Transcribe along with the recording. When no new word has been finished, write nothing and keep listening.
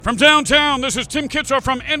From downtown, this is Tim Kitzrow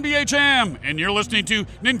from NBA Jam, and you're listening to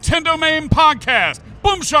NinteDomain Podcast.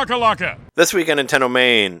 Boom shakalaka! This week on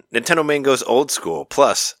NinteDomain goes old school.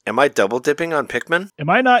 Plus, am I double dipping on Pikmin? Am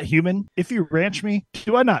I not human? If you ranch me,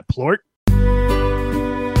 do I not plort?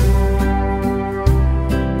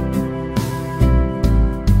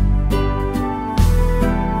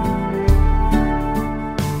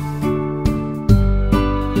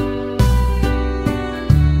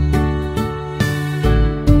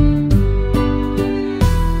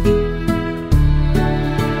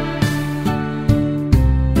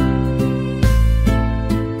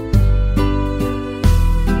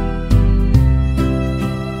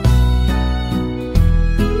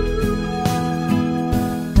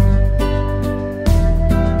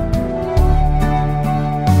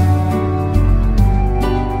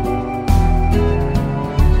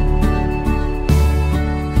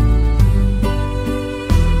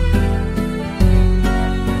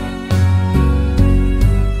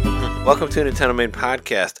 Welcome to NinteDomain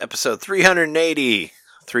Podcast, episode 380.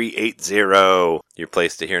 Your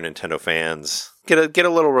place to hear Nintendo fans get a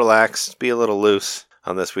little relaxed, be a little loose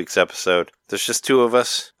on this week's episode. There's just two of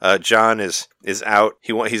us. John is out.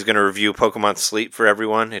 He's going to review Pokemon Sleep for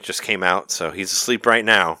everyone. It just came out, so he's asleep right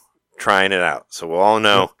now, trying it out. So we'll all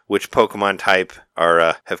know which Pokemon type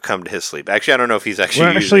have come to his sleep. Actually, I don't know if he's actually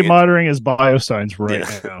We're actually monitoring his biosigns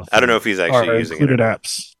right now. I don't know if he's actually using it.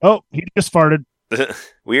 Apps. Oh, he just farted.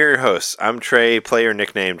 We are your hosts. I'm Trey, player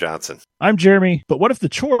nickname Johnson. I'm Jeremy, but what if the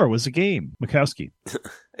chore was a game? Mikowski.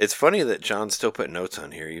 It's funny that John still put notes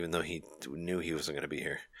on here, even though he knew he wasn't going to be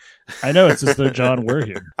here. I know, it's as though John were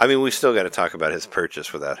here. I mean, we've still got to talk about his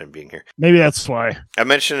purchase without him being here. Maybe that's why. I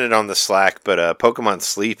mentioned it on the Slack, but Pokemon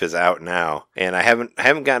Sleep is out now, and I haven't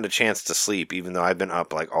gotten a chance to sleep, even though I've been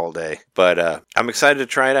up like all day. But I'm excited to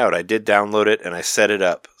try it out. I did download it, and I set it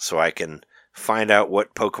up so I can find out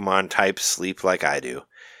what Pokemon types sleep like I do.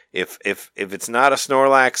 If it's not a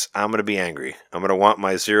Snorlax, I'm going to be angry. I'm going to want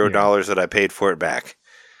my $0 that I paid for it back.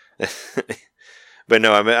 But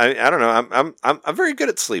no, I don't know. I'm very good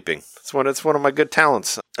at sleeping. It's one of my good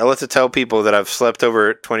talents. I like to tell people that I've slept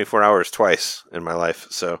over 24 hours twice in my life,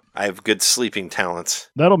 so I have good sleeping talents.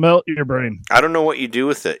 That'll melt your brain. I don't know what you do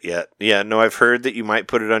with it yet. Yeah, no, I've heard that you might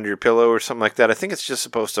put it under your pillow or something like that. I think it's just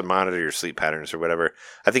supposed to monitor your sleep patterns or whatever.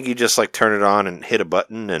 I think you just like turn it on and hit a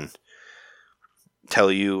button and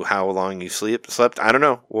tell you how long you slept. I don't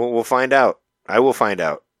know. We'll find out. I will find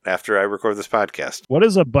out after I record this podcast. What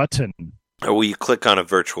is a button? Well, you click on a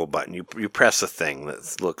virtual button. You press a thing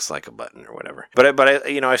that looks like a button or whatever. But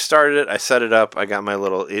I started it. I set it up. I got my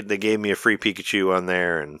little. They gave me a free Pikachu on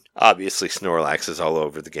there, and obviously Snorlax is all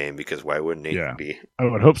over the game because why wouldn't he be? I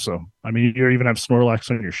would hope so. I mean, you even have Snorlax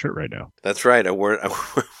on your shirt right now. That's right. I wore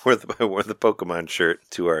the Pokemon shirt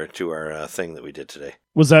to our thing that we did today.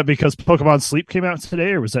 Was that because Pokemon Sleep came out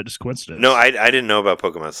today, or was that just coincidence? No, I didn't know about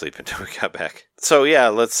Pokemon Sleep until we got back. So yeah,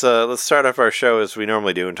 let's start off our show as we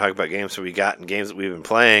normally do and talk about games that we got and games that we've been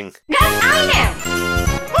playing.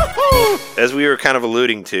 As we were kind of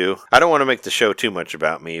alluding to, I don't want to make the show too much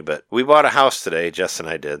about me, but we bought a house today. Jess and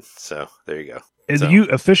I did. So there you go. And you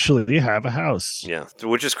officially have a house. Yeah,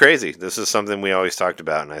 which is crazy. This is something we always talked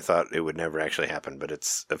about, and I thought it would never actually happen, but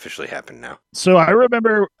it's officially happened now. So I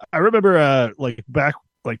remember, like back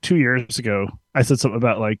like 2 years ago, I said something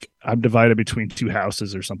about like I'm divided between two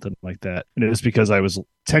houses or something like that, and it was because I was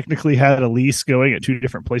technically had a lease going at two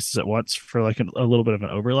different places at once for like a little bit of an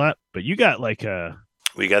overlap. But you got like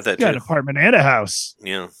we got that you got an apartment and a house.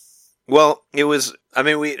 Yeah. Well, it was. I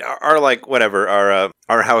mean,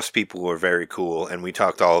 our house people were very cool, and we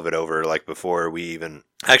talked all of it over like before we even.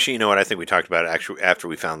 Actually, you know what? I think we talked about it actually after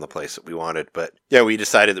we found the place that we wanted. But yeah, we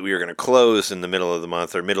decided that we were going to close in the middle of the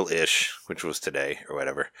month or middle-ish, which was today or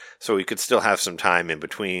whatever. So we could still have some time in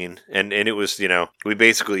between. And it was, we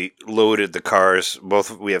basically loaded the cars.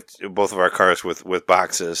 We have both of our cars with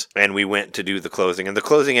boxes, and we went to do the closing. And the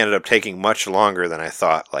closing ended up taking much longer than I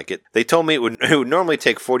thought. They told me it would normally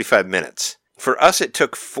take 45 minutes. For us, it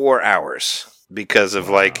took 4 hours because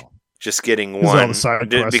of just getting one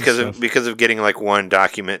because of getting like one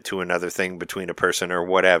document to another thing between a person or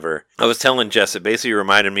whatever. I was telling Jess, it basically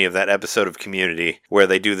reminded me of that episode of Community where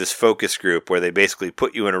they do this focus group where they basically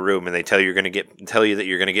put you in a room and they tell you that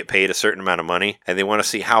you're going to get paid a certain amount of money, and they want to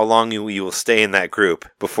see how long you will stay in that group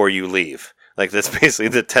before you leave. Like, that's basically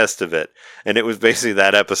the test of it. And it was basically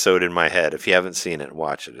that episode in my head. If you haven't seen it,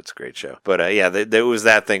 watch it. It's a great show. But there was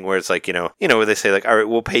that thing where it's like, where they say like, all right,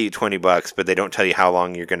 we'll pay you $20, but they don't tell you how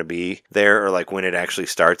long you're going to be there or like when it actually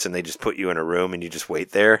starts, and they just put you in a room and you just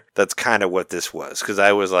wait there. That's kind of what this was. Because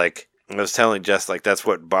I was like, I was telling Jess, like, that's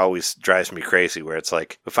what always drives me crazy, where it's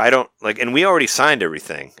like, if I don't, like, and we already signed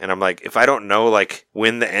everything, and I'm like, if I don't know, like,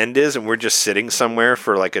 when the end is, and we're just sitting somewhere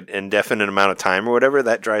for, like, an indefinite amount of time or whatever,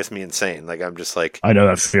 that drives me insane. Like, I'm just like... I know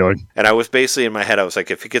that feeling. And I was basically, in my head, I was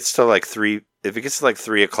like, if it gets to, like, 3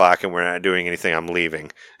 o'clock and we're not doing anything, I'm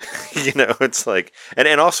leaving. It's like...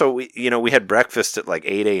 And also, we had breakfast at, like,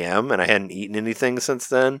 8 a.m., and I hadn't eaten anything since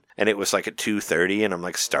then, and it was, like, at 2:30, and I'm,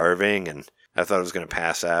 like, starving, and... I thought I was going to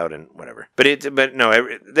pass out and whatever. But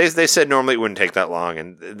no, they said normally it wouldn't take that long,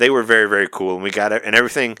 and they were very, very cool, and we got it, and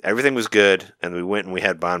everything was good, and we went and we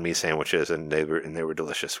had banh mi sandwiches, and they were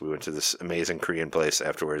delicious. We went to this amazing Korean place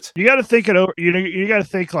afterwards. You got to think it over. You got to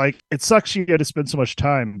think, like, it sucks you got to spend so much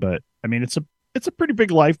time, but I mean, it's a pretty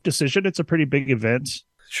big life decision. It's a pretty big event.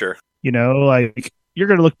 Sure. Like, you're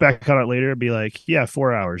going to look back on it later and be like, yeah,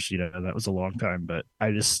 4 hours, that was a long time, but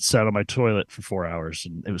I just sat on my toilet for 4 hours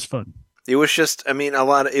and it was fun. It was just,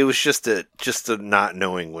 it was just the not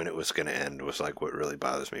knowing when it was going to end was like what really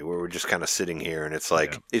bothers me, where we're just kind of sitting here and it's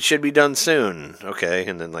like, It should be done soon. Okay.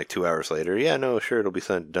 And then like 2 hours later, yeah, no, sure. It'll be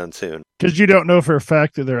done soon. Because you don't know for a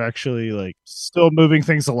fact that they're actually like still moving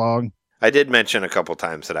things along. I did mention a couple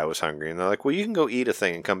times that I was hungry, and they're like, well, you can go eat a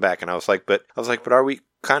thing and come back. And I was like, but are we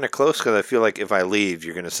kind of close? Because I feel like if I leave,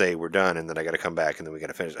 you're going to say we're done, and then I got to come back, and then we got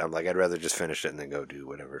to finish. I'm like, I'd rather just finish it and then go do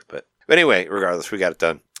whatever. But anyway, regardless, we got it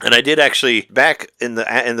done. And I did actually, back in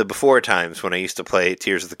the before times when I used to play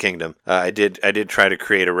Tears of the Kingdom, I did try to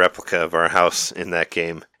create a replica of our house in that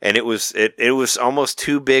game. And it was almost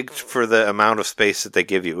too big for the amount of space that they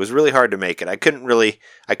give you. It was really hard to make it. I couldn't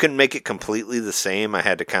make it completely the same. I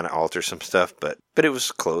had to kind of alter some stuff, but it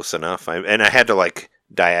was close enough. I had to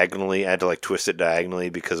twist it diagonally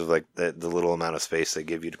because of like the little amount of space they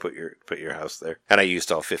give you to put your house there. And I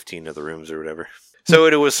used all 15 of the rooms or whatever. So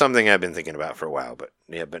it was something I've been thinking about for a while, but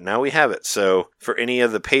now we have it. So for any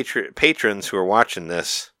of the patrons who are watching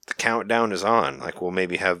this, the countdown is on. Like, we'll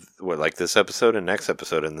maybe have this episode and next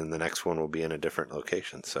episode, and then the next one will be in a different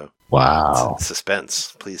location. So wow,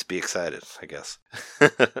 suspense. Please be excited, I guess.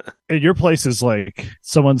 And your place is like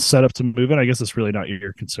someone's set up to move in. I guess it's really not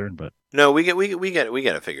your concern, but no, we get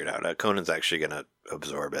it figured out. Conan's actually going to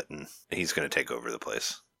absorb it, and he's going to take over the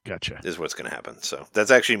place. Gotcha. Is what's going to happen. So that's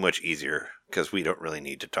actually much easier because we don't really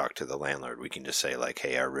need to talk to the landlord. We can just say like,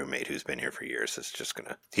 hey, our roommate who's been here for years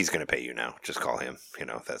he's going to pay you now. Just call him,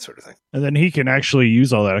 that sort of thing. And then he can actually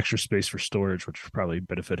use all that extra space for storage, which would probably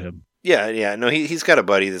benefit him. Yeah. No, he's got a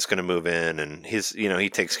buddy that's going to move in, and he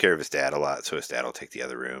takes care of his dad a lot. So his dad will take the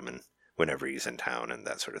other room and whenever he's in town and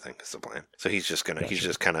that sort of thing is the plan. So we're just going to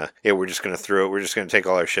take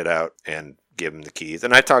all our shit out and give him the keys.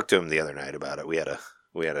 And I talked to him the other night about it. We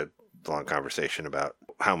had a long conversation about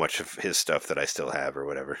how much of his stuff that I still have or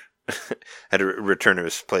whatever. Had to return to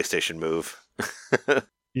his PlayStation Move.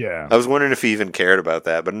 Yeah. I was wondering if he even cared about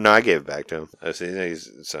that, but no, I gave it back to him.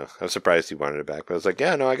 So I was surprised he wanted it back, but I was like,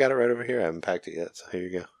 yeah, no, I got it right over here. I haven't packed it yet, so here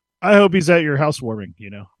you go. I hope he's at your housewarming,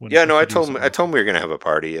 Yeah, no, I told him we were going to have a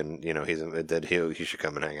party, and, he should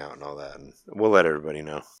come and hang out and all that, and we'll let everybody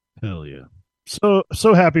know. Hell yeah. So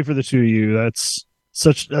happy for the two of you. That's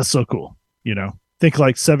so cool, Think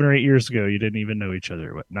like 7 or 8 years ago, you didn't even know each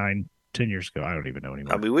other. What, 9, 10 years ago? I don't even know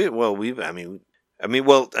anymore.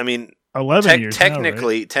 11 years.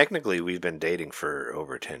 Technically, we've been dating for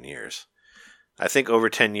over 10 years. I think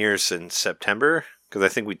over 10 years in September, because I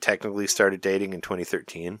think we technically started dating in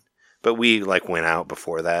 2013, but we went out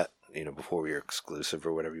before that, before we were exclusive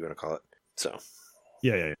or whatever you want to call it. So,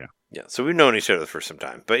 yeah. So we've known each other for some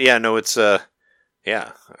time, but yeah, no, it's I'm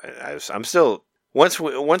still. Once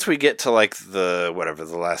we get to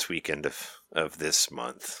the last weekend of this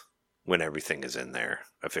month, when everything is in there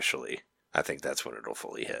officially, I think that's when it'll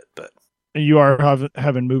fully hit. But and you are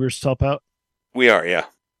having movers help out? We are, yeah.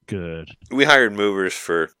 Good. We hired movers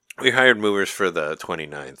for the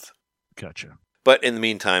 29th. Gotcha. But in the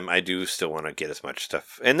meantime, I do still want to get as much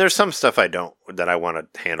stuff, and there's some stuff that I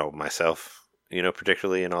want to handle myself.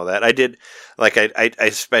 Particularly and all that. I did, I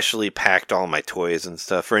especially packed all my toys and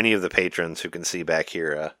stuff for any of the patrons who can see back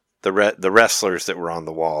here. The wrestlers that were on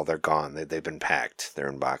the wall, they're gone. They've been packed. They're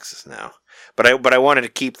in boxes now. But I wanted to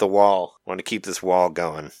keep the wall. I wanted to keep this wall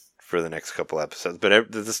going for the next couple episodes. But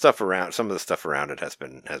the stuff around, some of the stuff around it has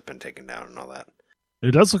been taken down and all that.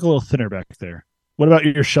 It does look a little thinner back there. What about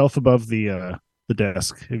your shelf above the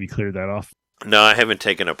desk? Have you cleared that off? No, I haven't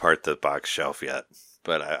taken apart the box shelf yet.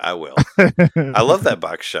 But I will. I love that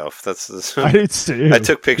box shelf. I did too. I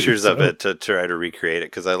took pictures of it to try to recreate it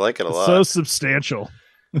because I like it a lot. So substantial.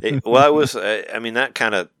 That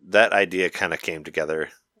idea kind of came together,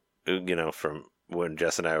 from when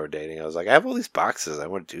Jess and I were dating. I was like, I have all these boxes. I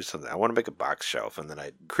want to do something. I want to make a box shelf. And then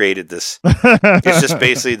I created this. It's just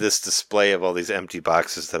basically this display of all these empty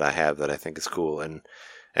boxes that I have that I think is cool. And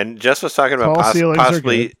Jess was talking about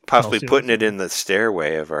possibly putting it in the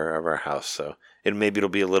stairway of our house. So maybe it'll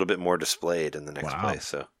be a little bit more displayed in the next place.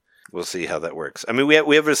 So we'll see how that works. I mean, we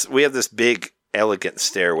have this big, elegant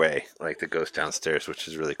stairway like that goes downstairs, which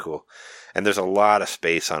is really cool. And there's a lot of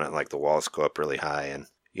space on it. Like the walls go up really high, and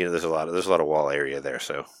there's a lot of wall area there.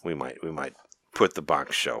 So we might put the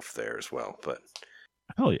box shelf there as well. But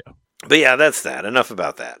hell yeah. But yeah, that's that. Enough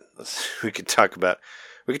about that. We could talk about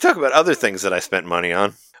other things that I spent money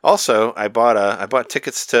on. Also, I bought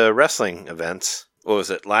tickets to wrestling events. What was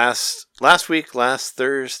it? Last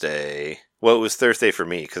Thursday. Well, it was Thursday for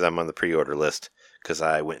me because I'm on the pre-order list because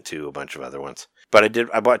I went to a bunch of other ones. But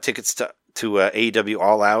I bought tickets to AEW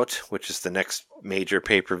All Out, which is the next major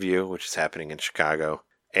pay-per-view, which is happening in Chicago.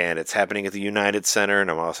 And it's happening at the United Center. And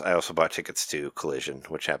I also bought tickets to Collision,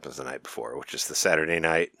 which happens the night before, which is the Saturday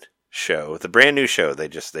night show. The brand new show they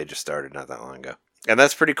just started not that long ago. And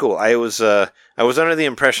that's pretty cool. I was under the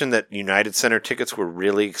impression that United Center tickets were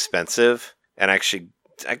really expensive. And actually,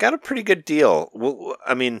 I got a pretty good deal. Well,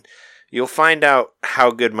 I mean, you'll find out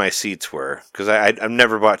how good my seats were, because I've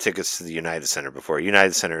never bought tickets to the United Center before.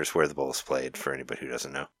 United Center is where the Bulls played, for anybody who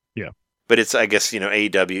doesn't know. Yeah. But it's, I guess,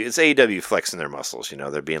 AEW. It's AEW flexing their muscles.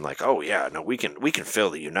 They're being like, oh yeah, no, we can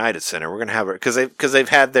fill the United Center. We're gonna have it because they've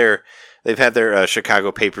had their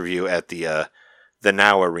Chicago pay-per-view at the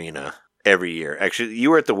Now Arena every year. Actually,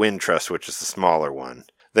 you were at the Wynn Trust, which is the smaller one.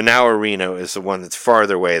 The Now Arena is the one that's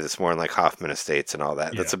farther away. That's more in like Hoffman Estates and all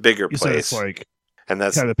that. Yeah. That's a bigger place. And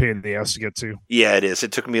that's kind of a pain in the ass to get to. Yeah, it is.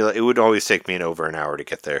 It would always take me over an hour to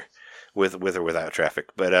get there, with or without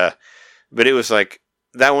traffic. But it was like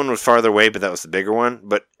that one was farther away, but that was the bigger one.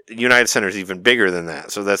 But United Center is even bigger than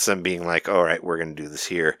that, so that's them being like, all right, we're going to do this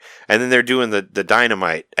here. And then they're doing the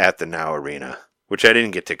Dynamite at the Now Arena, which I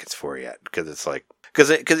didn't get tickets for yet because it's like because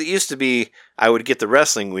it used to be I would get the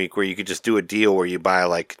Wrestling Week where you could just do a deal where you buy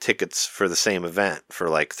like tickets for the same event for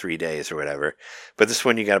like 3 days or whatever. But this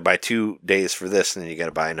one you got to buy 2 days for this, and then you got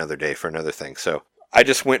to buy another day for another thing. So I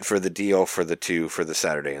just went for the deal for the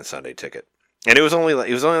Saturday and Sunday ticket. And it was only like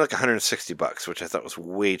 $160, which I thought was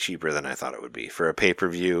way cheaper than I thought it would be for a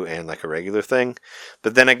pay-per-view and like a regular thing.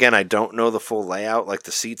 But then again, I don't know the full layout. Like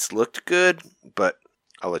the seats looked good, but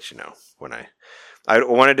I'll let you know when I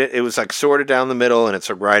wanted it. It was like sorted down the middle, and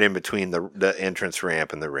it's right in between the entrance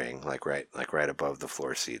ramp and the ring, like right above the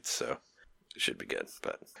floor seats. So it should be good,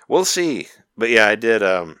 but we'll see. But yeah, I did.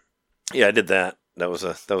 I did that. That was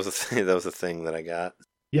a thing. That was a thing that I got.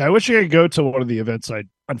 Yeah, I wish I could go to one of the events.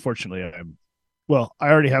 Unfortunately, I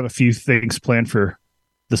already have a few things planned for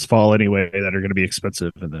this fall anyway that are going to be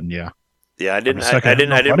expensive, and then yeah, I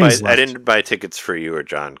didn't buy tickets for you or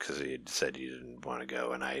John because you said you didn't want to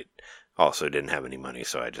go, and I also didn't have any money,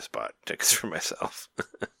 so I just bought tickets for myself.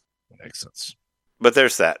 That makes sense. But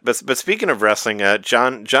there's that. But speaking of wrestling,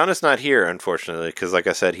 John is not here, unfortunately, because like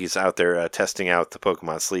I said, he's out there testing out the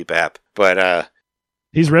Pokemon Sleep app. But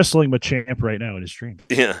he's wrestling with Champ right now in his stream.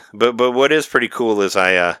 Yeah, but what is pretty cool is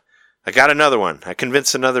I got another one. I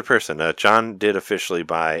convinced another person. John did officially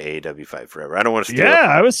buy AEW Fight Forever. I don't want to steal. Yeah,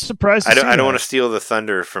 I was surprised. I don't want to steal the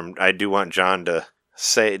thunder from. I do want John to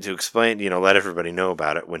explain. Let everybody know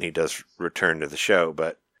about it when he does return to the show.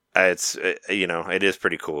 But it is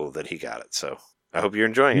pretty cool that he got it. So I hope you're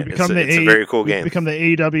enjoying it. It's a very cool game. Become the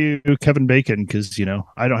AEW Kevin Bacon because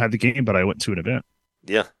I don't have the game, but I went to an event.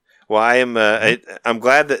 Yeah. Well, I am. I'm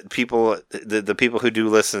glad that the people who do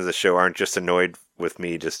listen to the show aren't just annoyed with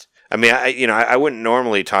me. I wouldn't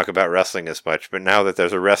normally talk about wrestling as much, but now that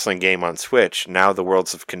there's a wrestling game on Switch, now the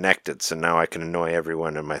worlds have connected, so now I can annoy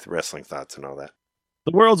everyone in my wrestling thoughts and all that.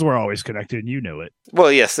 The worlds were always connected, and you know it.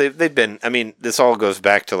 Well, yes, they've been. I mean, this all goes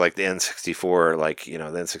back to like the N64, the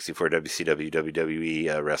N64 WCW,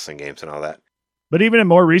 WWE wrestling games and all that. But even in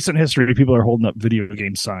more recent history, people are holding up video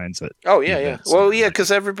game signs. Oh yeah. Well, yeah,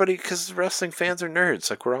 because wrestling fans are nerds.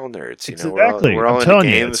 Like we're all nerds, Exactly. We're all into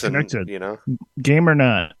games, it's connected. And, game or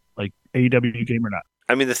not, like AEW game or not.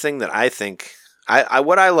 I mean, the thing that I think,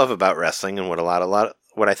 what I love about wrestling, and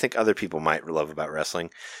what I think other people might love about wrestling,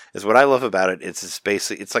 is what I love about it.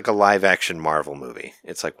 It's like a live action Marvel movie.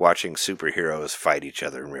 It's like watching superheroes fight each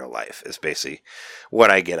other in real life. Is basically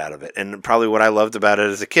what I get out of it, and probably what I loved about it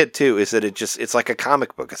as a kid too is that it's like a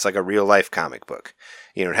comic book. It's like a real life comic book.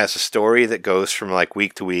 It has a story that goes from like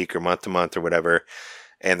week to week or month to month or whatever.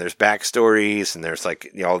 And there's backstories, and there's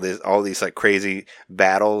like all these like crazy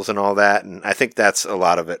battles and all that. And I think that's a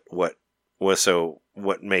lot of it. What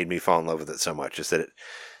made me fall in love with it so much is that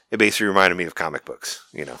it basically reminded me of comic books.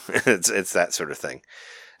 It's that sort of thing.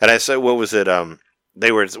 And I said, what was it?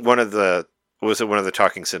 They were one of the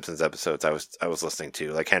Talking Simpsons episodes I was listening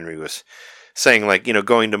to. Like Henry was saying, like,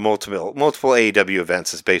 going to multiple AEW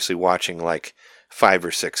events is basically watching like 5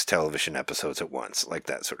 or 6 television episodes at once, like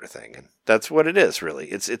that sort of thing. And that's what it is, really.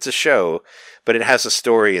 It's a show, but it has a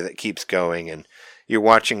story that keeps going, and you're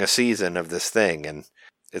watching a season of this thing, and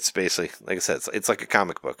it's basically, like I said, it's like a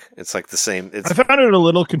comic book. It's like the same. I found it a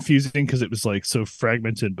little confusing because it was like so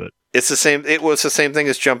fragmented, but it's the same. It was the same thing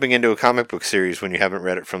as jumping into a comic book series when you haven't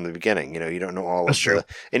read it from the beginning. You don't know all That's of true.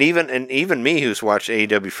 And even me, who's watched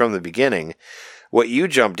AEW from the beginning, what you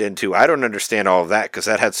jumped into, I don't understand all of that because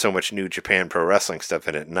that had so much New Japan Pro Wrestling stuff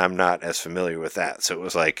in it, and I'm not as familiar with that. So it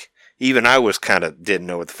was like, even I was kind of didn't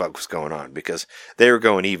know what the fuck was going on because they were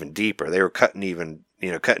going even deeper. They were cutting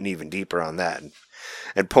even deeper on that.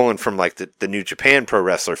 And pulling from like the New Japan Pro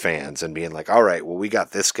Wrestler fans and being like, all right, well, we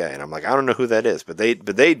got this guy. And I'm like, I don't know who that is, but they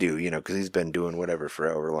do, because he's been doing whatever for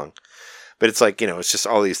however long. But it's like, it's just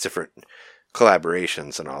all these different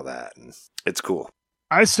collaborations and all that. And it's cool.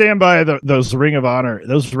 I stand by those Ring of Honor.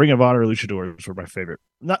 Those Ring of Honor luchadors were my favorite.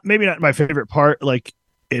 Maybe not my favorite part, like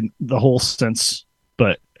in the whole sense,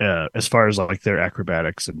 but as far as like their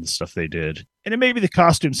acrobatics and the stuff they did. And it maybe the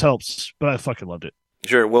costumes helps, but I fucking loved it.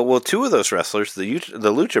 Sure. Well, 2 of those wrestlers, the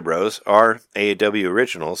Lucha Bros, are AEW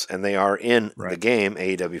originals, and they are in the game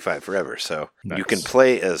AEW Fight Forever. So you can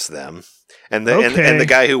play as them. And the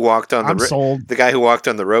guy who walked on the guy who walked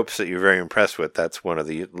on the ropes that you're very impressed with, that's one of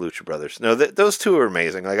the Lucha Brothers. No, those 2 are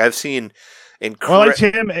amazing. Like I've seen, like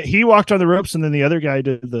him, he walked on the ropes, and then the other guy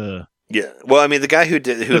did the. Yeah, well, I mean, the guy who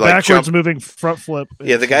backwards jumped, moving front flip.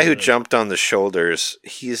 Yeah, the guy who jumped on the shoulders,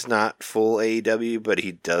 he's not full AEW, but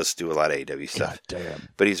he does do a lot of AEW stuff. God damn.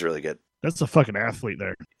 But he's really good. That's a fucking athlete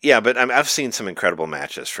there. Yeah, but I've seen some incredible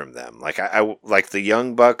matches from them. Like I like the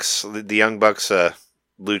Young Bucks, Lucha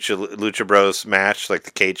Bros match, like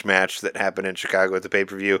the cage match that happened in Chicago at the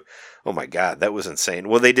pay-per-view. Oh my God, that was insane.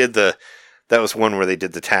 Well, that was one where they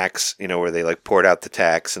did the tacks, where they like poured out the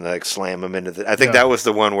tacks and they like slam them into the. I think that was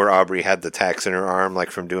the one where Aubrey had the tacks in her arm,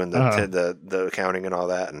 like from doing the counting and all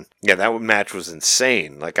that. And yeah, that match was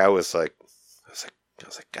insane. Like I was like,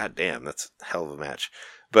 God damn, that's a hell of a match.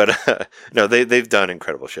 But no, they've done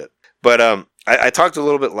incredible shit. But I talked a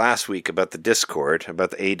little bit last week about the Discord,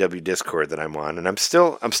 about the AEW Discord that I'm on, and I'm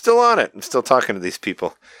still on it. I'm still talking to these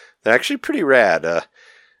people. They're actually pretty rad.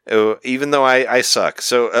 Even though I suck.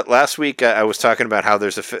 So last week I was talking about how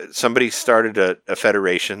there's somebody started a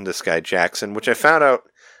federation, this guy Jackson, which I found out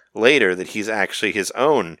later that he's actually his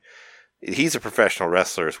own. He's a professional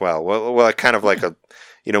wrestler as well. Well, kind of like a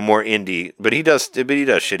more indie, but he does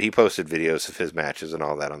shit. He posted videos of his matches and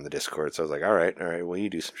all that on the Discord. So I was like, all right, well, you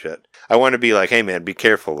do some shit. I want to be like, hey man, be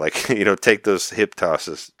careful, like take those hip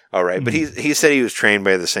tosses. All right, but he said he was trained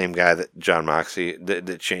by the same guy that John Moxley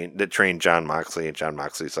that trained John Moxley, and John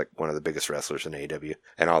Moxley's like one of the biggest wrestlers in AEW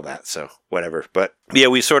and all that. So whatever. But yeah,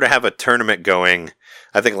 we sort of have a tournament going.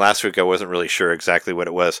 I think last week I wasn't really sure exactly what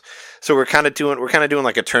it was. So we're kind of doing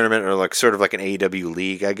like a tournament or like sort of like an AEW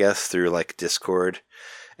league, I guess, through like Discord,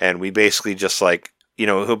 and we basically just like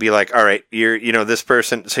he'll be like, all right, you're this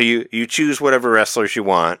person, so you choose whatever wrestlers you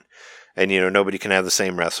want. And, nobody can have the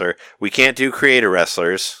same wrestler. We can't do creator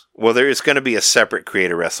wrestlers. Well, there is going to be a separate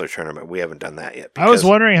creator wrestler tournament. We haven't done that yet. I was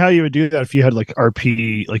wondering how you would do that if you had like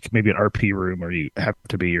RP, like maybe an RP room where you have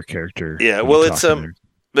to be your character. Yeah, well, it's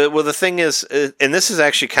but the thing is, and this has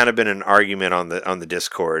actually kind of been an argument on the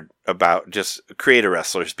Discord about just creator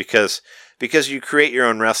wrestlers because you create your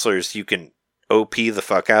own wrestlers, you can OP the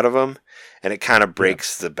fuck out of them. And it kind of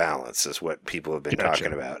breaks the balance, is what people have been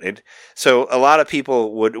talking about. So a lot of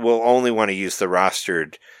people will only want to use the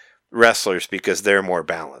rostered wrestlers because they're more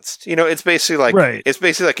balanced. It's basically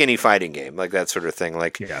like any fighting game, like that sort of thing.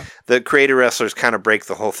 Like the creator wrestlers kind of break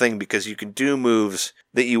the whole thing because you can do moves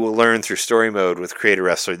that you will learn through story mode with creator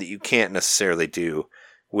wrestler that you can't necessarily do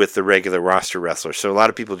with the regular roster wrestlers. So a lot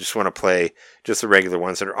of people just want to play just the regular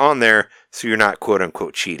ones that are on there, so you're not quote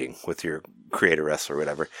unquote cheating with your creator wrestler or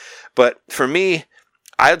whatever. But for me,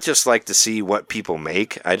 I'd just like to see what people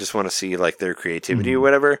make. I just want to see like their creativity or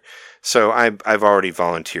whatever. So I've already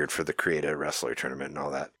volunteered for the creator wrestler tournament and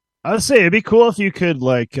all that. I'd say it'd be cool if you could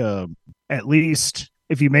like at least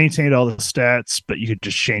if you maintained all the stats, but you could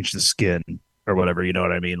just change the skin or whatever. You know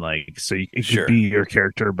what I mean? Like so it could be your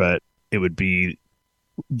character, but it would be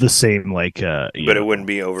the same it wouldn't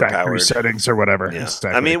be overpowered settings or whatever. Yeah.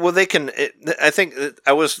 Exactly. I mean, well, they can. I think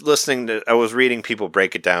I was reading people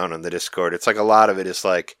break it down on the Discord. It's like a lot of it is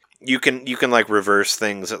like you can like reverse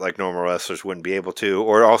things that like normal wrestlers wouldn't be able to,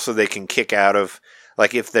 or also they can kick out of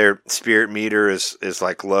like if their spirit meter is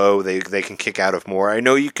like low, they can kick out of more. I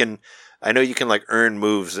know you can like earn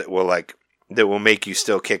moves that will make you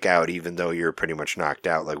still kick out even though you're pretty much knocked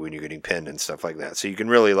out, like when you're getting pinned and stuff like that. So you can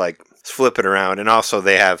really like flip it around. And also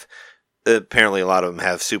they have, apparently a lot of them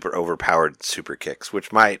have super overpowered super kicks,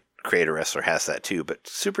 which my creator wrestler has that too. But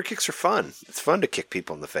super kicks are fun. It's fun to kick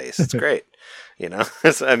people in the face. It's great. You know,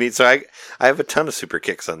 I mean, so I have a ton of super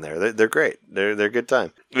kicks on there. They're great. They're a good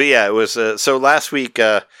time. But yeah, it was, so last week,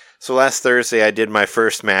 so last Thursday I did my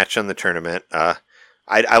first match on the tournament.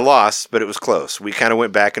 I lost, but it was close. We kind of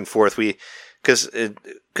went back and forth. Because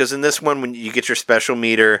in this one, when you get your special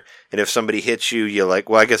meter, and if somebody hits you, you're like,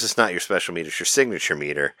 well, I guess it's not your special meter, it's your signature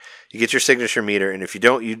meter. You get your signature meter, and if you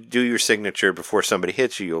don't, you do your signature before somebody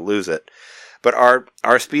hits you, you'll lose it. But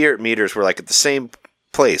our spirit meters were like at the same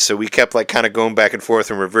place, so we kept like kind of going back and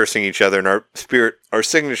forth and reversing each other, and our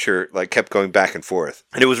signature like kept going back and forth,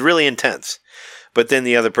 and it was really intense. But then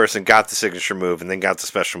the other person got the signature move, and then got the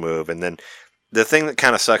special move, and then the thing that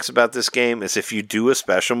kind of sucks about this game is if you do a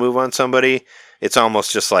special move on somebody, it's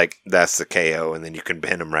almost just like that's the KO, and then you can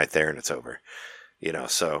pin them right there, and it's over. You know,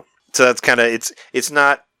 so that's kind of it's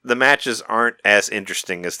not, the matches aren't as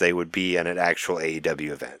interesting as they would be in an actual AEW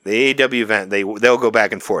event. The AEW event, they'll go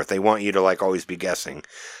back and forth. They want you to like always be guessing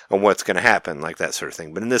on what's going to happen, like that sort of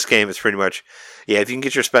thing. But in this game, it's pretty much, yeah, if you can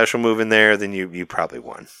get your special move in there, then you probably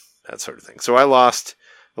won, that sort of thing. So I lost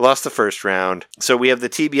the first round. So we have the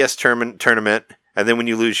TBS tournament, and then when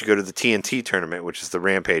you lose, you go to the TNT tournament, which is the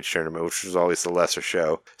Rampage tournament, which was always the lesser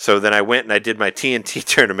show. So then I went and I did my TNT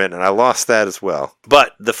tournament, and I lost that as well.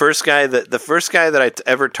 But the first guy that I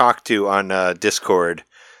ever talked to on Discord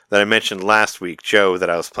that I mentioned last week, Joe, that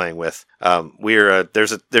I was playing with,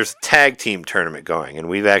 there's a tag team tournament going, and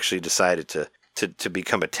we've actually decided to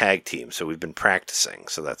become a tag team. So we've been practicing.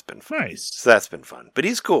 So that's been fun. Nice. So that's been fun. But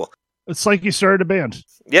he's cool. It's like you started a band.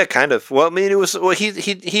 Yeah, kind of. Well, I mean, it was. Well,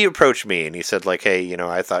 he approached me and he said like, "Hey, you know,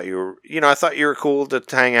 I thought you were cool to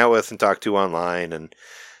hang out with and talk to online,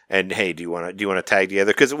 and hey, do you want to tag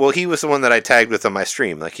together?" Because he was the one that I tagged with on my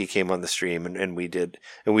stream. Like he came on the stream and we did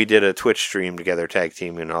a Twitch stream together, tag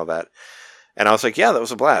team and all that. And I was like, "Yeah, that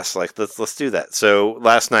was a blast. Like let's do that." So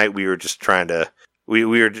last night we were just trying to. We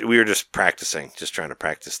were just practicing, just trying to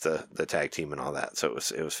practice the tag team and all that. So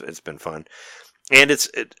it's been fun. And it's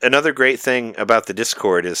another great thing about the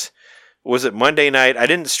Discord was it Monday night? I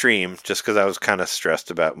didn't stream just because I was kind of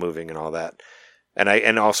stressed about moving and all that.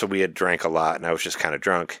 And also we had drank a lot and I was just kind of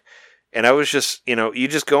drunk. And I was just, you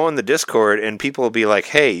just go on the Discord and people will be like,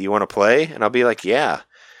 "Hey, you want to play?" And I'll be like, "Yeah."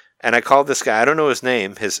 And I called this guy, I don't know his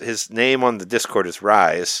name. His name on the Discord is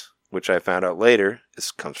Rise, which I found out later.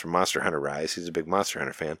 This comes from Monster Hunter Rise. He's a big Monster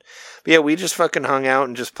Hunter fan. But yeah, we just fucking hung out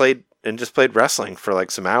and just played wrestling for like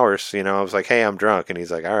some hours. I was like, "Hey, I'm drunk." And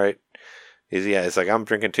he's like, "All right." He's like, "I'm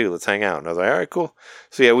drinking too. Let's hang out." And I was like, "All right, cool."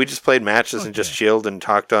 So yeah, we just played matches and just chilled and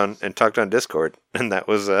talked on Discord. And that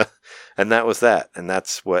was that. And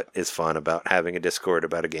that's what is fun about having a Discord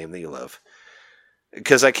about a game that you love.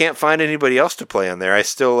 Because I can't find anybody else to play on there.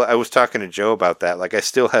 I was talking to Joe about that. Like I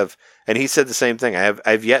still have, and he said the same thing.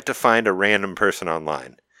 I've yet to find a random person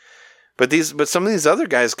online. But some of these other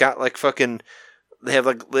guys got like fucking, they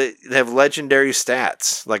have legendary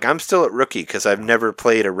stats. Like I'm still at rookie because I've never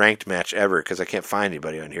played a ranked match ever because I can't find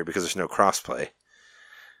anybody on here because there's no crossplay.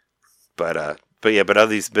 But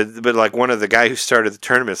like one of the guy who started the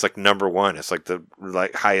tournament is like number one. It's like the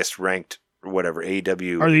highest ranked whatever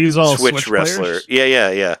AEW. Are these all Switch wrestler?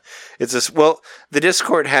 Yeah. It's this. Well, the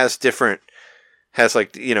Discord has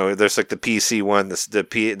like there's like the PC one, the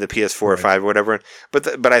PS4 or 5 or whatever.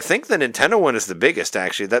 But I think the Nintendo one is the biggest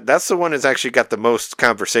actually. That's the one that's actually got the most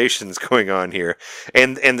conversations going on here.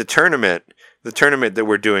 And the tournament that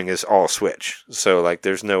we're doing is all Switch. So like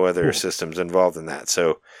there's no other systems involved in that.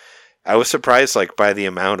 So I was surprised like by the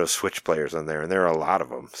amount of Switch players on there, and there are a lot of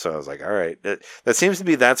them. So I was like, all right, that seems to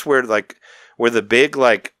be where the big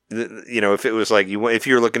like if it was like if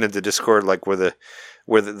you're looking at the Discord like where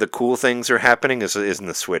the cool things are happening is in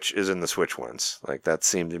the Switch ones. Like that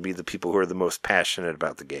seemed to be the people who are the most passionate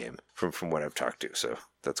about the game from what I've talked to. So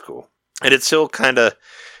that's cool. And it's still kind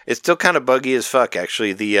of buggy as fuck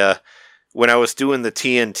actually. When I was doing the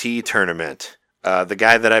TNT tournament. The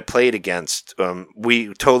guy that I played against,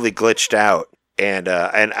 we totally glitched out, and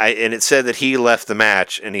it said that he left the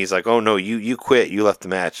match, and he's like, "Oh no, you quit, you left the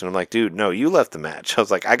match," and I'm like, "Dude, no, you left the match." I was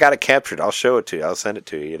like, "I got it captured, I'll show it to you, I'll send it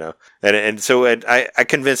to you," and so I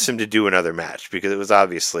convinced him to do another match because it was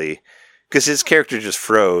obviously because his character just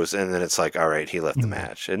froze, and then it's like, all right, he left the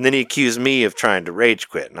match, and then he accused me of trying to rage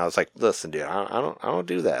quit, and I was like, listen, dude, I don't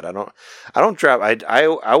do that. I don't drop. I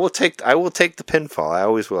will take the pinfall. I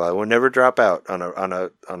always will. I will never drop out on an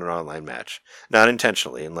online match, not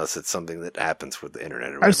intentionally, unless it's something that happens with the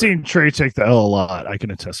internet. Or I've seen Trey take the L a lot. I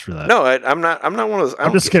can attest for that. No, I'm not one of those.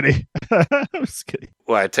 I'm just kidding. I'm just kidding.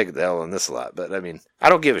 Well, I take the L on this a lot, but I mean, I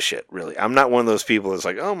don't give a shit, really. I'm not one of those people that's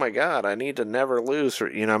like, oh my god, I need to never lose, or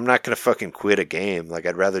I'm not gonna fucking quit a game. Like,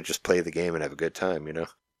 I'd rather just play the game and have a good time,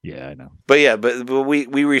 Yeah, I know. But yeah, but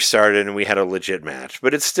we restarted and we had a legit match,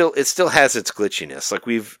 but it still has its glitchiness. Like,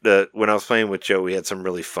 when I was playing with Joe, we had some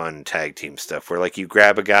really fun tag team stuff where, like, you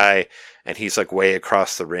grab a guy and he's like way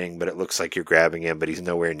across the ring, but it looks like you're grabbing him, but he's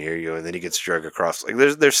nowhere near you, and then he gets drug across. Like,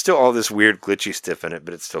 there's still all this weird glitchy stuff in it,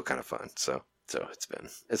 but it's still kind of fun. So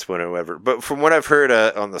it's whatever. But from what I've heard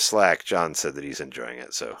on the Slack, John said that he's enjoying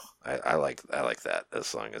it. So I like that,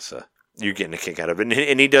 as long as you're getting a kick out of it.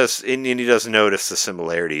 And he does notice the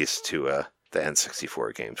similarities to the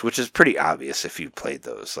N64 games, which is pretty obvious if you played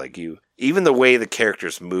those. Like, even the way the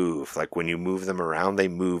characters move, like when you move them around, they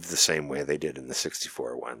move the same way they did in the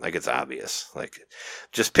 64 one. Like, it's obvious. Like,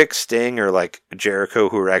 just pick Sting or like Jericho,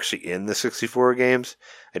 who are actually in the 64 games,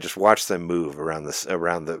 and just watch them move around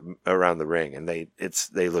the ring, and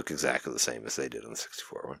they look exactly the same as they did in the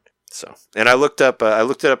 64 one. So, and I looked it up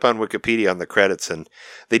on Wikipedia on the credits, and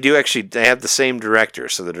they have the same director.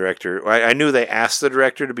 So the director, I knew they asked the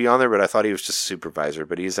director to be on there, but I thought he was just a supervisor,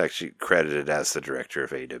 but he's actually credited as the director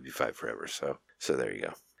of AEW 5 Forever. So there you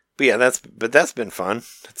go. But yeah, that's been fun.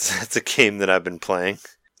 It's a game that I've been playing.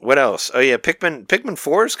 What else? Oh yeah, Pikmin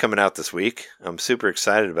 4 is coming out this week. I'm super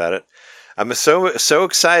excited about it. I'm so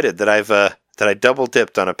excited that I double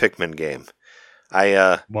dipped on a Pikmin game.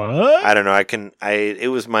 What? I don't know.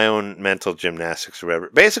 It was my own mental gymnastics or whatever.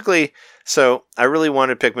 Basically, so I really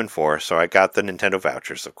wanted Pikmin 4, so I got the Nintendo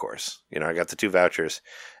vouchers, of course. I got the 2 vouchers,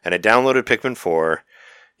 and I downloaded Pikmin 4,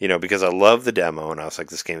 because I love the demo, and I was like,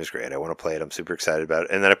 this game is great. I want to play it. I'm super excited about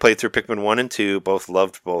it. And then I played through Pikmin 1 and 2,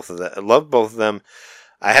 loved both of them.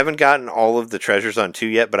 I haven't gotten all of the treasures on 2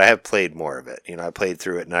 yet, but I have played more of it. I played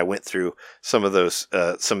through it, and I went through some of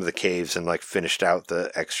the caves and like finished out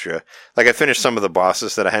the extra. Like, I finished some of the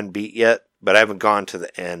bosses that I hadn't beat yet, but I haven't gone to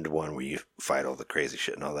the end one where you fight all the crazy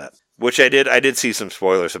shit and all that. Which I did. I did see some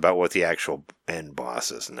spoilers about what the actual end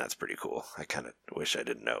boss is, and that's pretty cool. I kind of wish I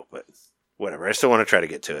didn't know, but whatever. I still want to try to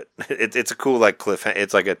get to it. It's a cool like cliffhanger.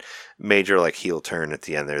 It's like a major like heel turn at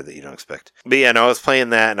the end there that you don't expect. But yeah, no, I was playing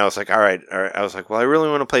that, and I was like, all right. I was like, well, I really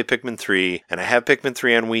want to play Pikmin 3, and I have Pikmin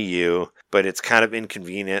 3 on Wii U, but it's kind of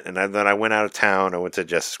inconvenient. And then I went out of town. I went to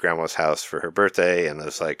Jess's grandma's house for her birthday, and I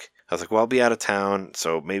was like, well, I'll be out of town,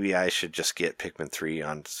 so maybe I should just get Pikmin 3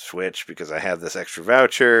 on Switch because I have this extra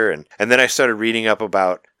voucher. And then I started reading up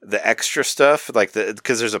about the extra stuff, like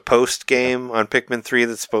because there's a post game on Pikmin 3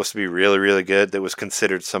 that's supposed to be really, really good, that was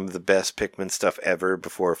considered some of the best Pikmin stuff ever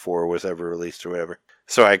before 4 was ever released or whatever.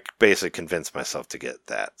 So I basically convinced myself to get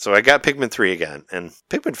that. So I got Pikmin 3 again, and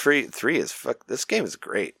Pikmin 3 is this game is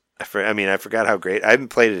great. I forgot how great. I haven't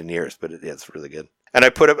played it in years, but it's really good. And I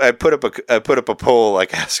put up a poll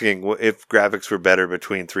like asking if graphics were better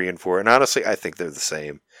between 3 and 4, and honestly, I think they're the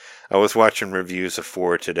same. I was watching reviews of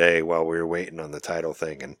 4 today while we were waiting on the title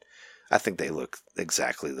thing, and I think they look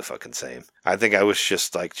exactly the fucking same. I think I was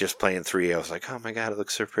just playing 3. I was like, oh my god, it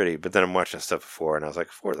looks so pretty. But then I'm watching stuff of 4, and I was like,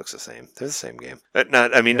 4 looks the same. They're the same game.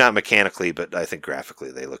 Not mechanically, but I think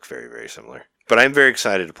graphically they look very, very similar. But I'm very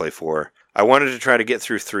excited to play 4. I wanted to try to get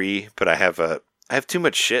through 3, but I have too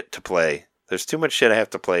much shit to play. There's too much shit I have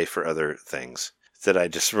to play for other things that I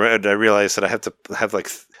realized that I have to have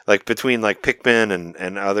like between like Pikmin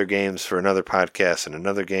and other games for another podcast and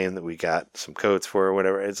another game that we got some codes for or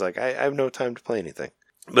whatever. It's like I have no time to play anything.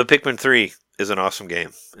 But Pikmin 3 is an awesome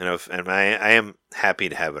game, and I am happy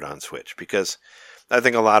to have it on Switch because I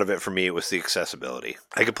think a lot of it for me was the accessibility.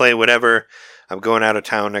 I could play whatever. I'm going out of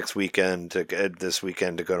town this weekend to go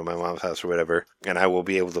to my mom's house or whatever, and I will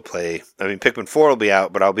be able to play. Pikmin 4 will be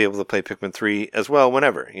out, but I'll be able to play Pikmin 3 as well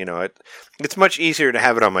whenever. It's much easier to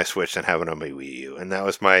have it on my Switch than have it on my Wii U, and that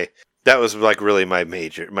was like really my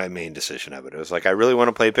main decision of it. It was like, I really want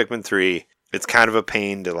to play Pikmin 3. It's kind of a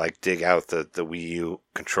pain to like dig out the Wii U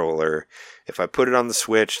controller. If I put it on the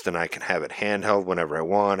Switch, then I can have it handheld whenever I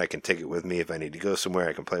want. I can take it with me if I need to go somewhere.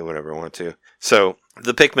 I can play whenever I want to. So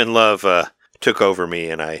the Pikmin love took over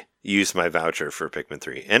me, and I used my voucher for Pikmin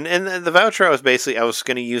 3. And the voucher I was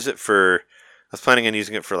going to use it for, I was planning on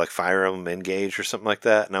using it for like Fire Emblem Engage or something like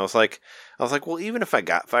that. And I was like, well, even if I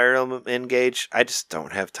got Fire Emblem Engage, I just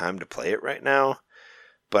don't have time to play it right now.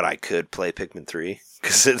 but I could play Pikmin 3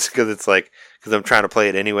 because I'm trying to play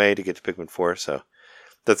it anyway to get to Pikmin 4. So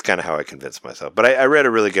that's kind of how I convinced myself. But I read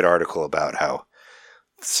a really good article about how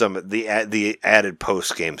some of the added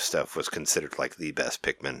post game stuff was considered like the best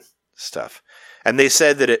Pikmin stuff, and they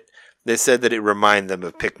said that it reminded them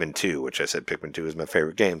of Pikmin 2, which I said Pikmin 2 is my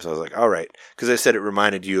favorite game. So I was like, all right, because they said it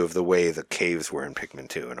reminded you of the way the caves were in Pikmin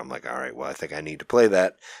 2, and I'm like, all right, well, I think I need to play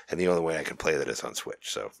that, and the only way I can play that is on Switch.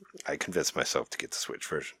 So I convinced myself to get the Switch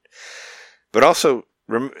version. But also,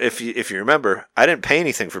 if you remember, I didn't pay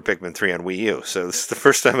anything for Pikmin 3 on Wii U, so this is the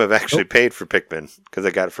first time I've actually paid for Pikmin because I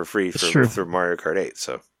got it for free through Mario Kart 8.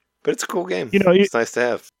 So, but it's a cool game. It's nice to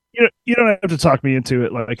have. You don't have to talk me into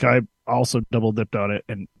it. Like, I also double dipped on it,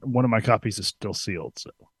 and one of my copies is still sealed. So,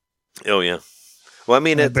 oh yeah. Well, I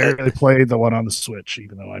mean, I barely played the one on the Switch,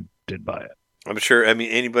 even though I did buy it. I'm sure. I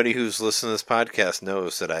mean, anybody who's listening to this podcast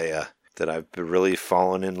knows that I've really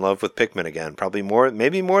fallen in love with Pikmin again. Probably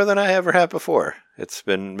maybe more than I ever have before. It's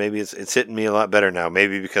hitting me a lot better now.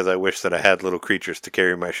 Maybe because I wish that I had little creatures to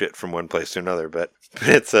carry my shit from one place to another. But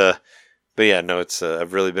yeah, no, it's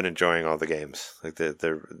I've really been enjoying all the games. Like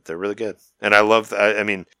they're really good, and I love. I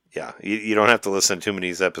mean, yeah, you don't have to listen to too many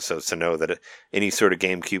of these episodes to know that any sort of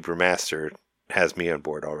GameCube remaster has me on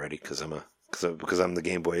board already because I'm the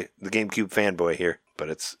GameCube fanboy here. But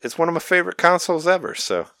it's one of my favorite consoles ever.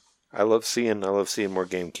 So I love seeing more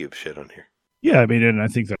GameCube shit on here. Yeah, I mean, and I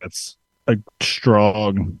think that's a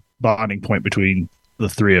strong bonding point between the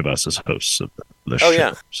three of us as hosts of the show.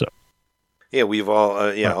 Yeah. So. Yeah, we've all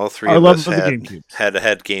all three of us had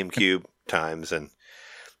GameCube times, and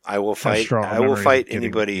I will fight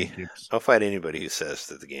anybody. I'll fight anybody who says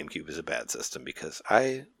that the GameCube is a bad system because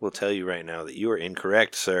I will tell you right now that you are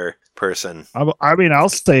incorrect, sir. Person. I mean, I'll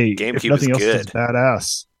say GameCube if nothing is else, good. It's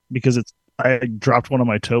badass because I dropped one on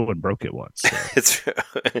my toe and broke it once. So.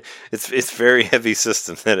 it's very heavy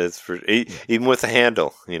system that is for even with the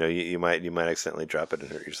handle. You might accidentally drop it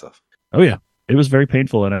and hurt yourself. Oh yeah. It was very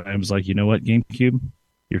painful, and I was like, you know what, GameCube,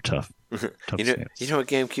 you're tough. You know what,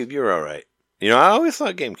 GameCube, you're all right. I always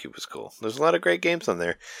thought GameCube was cool. There's a lot of great games on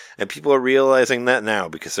there, and people are realizing that now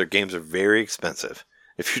because their games are very expensive.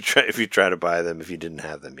 If you try to buy them, if you didn't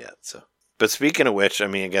have them yet. So, but speaking of which, I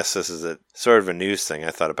mean, I guess this is a sort of a news thing.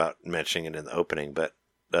 I thought about mentioning it in the opening, but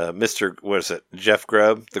Jeff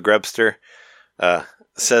Grubb, the Grubster,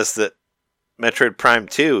 says that Metroid Prime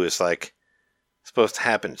 2 is supposed to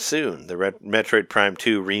happen soon. The Metroid Prime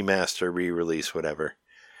 2 remaster, re-release, whatever,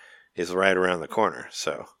 is right around the corner.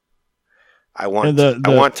 So I want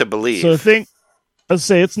to believe. So the thing, let's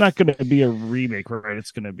say it's not going to be a remake, right?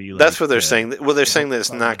 It's going to be. That's what they're saying. Well, they're saying that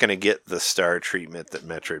it's not going to get the star treatment that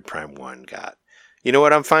Metroid Prime 1 got. You know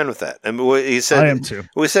what? I'm fine with that. I mean, he said, I am too.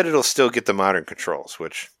 We said it'll still get the modern controls,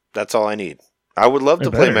 which that's all I need. I would love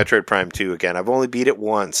to play Metroid Prime 2 again. I've only beat it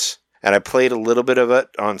once, and I played a little bit of it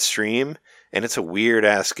on stream. And it's a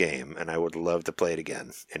weird-ass game, and I would love to play it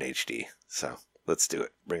again in HD. So, let's do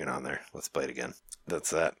it. Bring it on there. Let's play it again. That's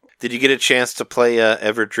that. Did you get a chance to play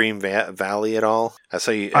Everdream Valley at all? I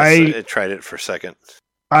saw you I tried it for a second.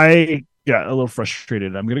 I got a little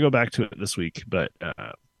frustrated. I'm going to go back to it this week, but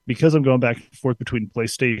because I'm going back and forth between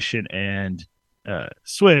PlayStation and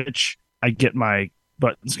Switch, I get my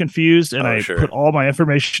buttons confused, and put all my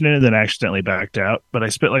information in and then accidentally backed out. But I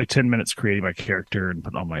spent like 10 minutes creating my character and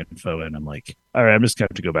putting all my info in. I'm like, all right, I'm just going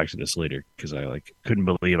to have to go back to this later because I couldn't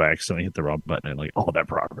believe I accidentally hit the wrong button and all that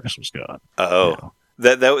progress was gone. Oh,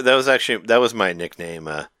 that was my nickname,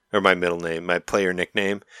 or my middle name, my player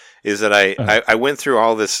nickname, is that I went through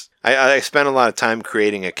all this. I spent a lot of time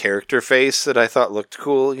creating a character face that I thought looked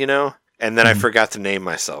cool, and then I forgot to name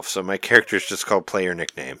myself. So my character is just called player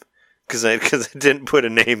nickname. Because I didn't put a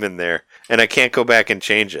name in there, and I can't go back and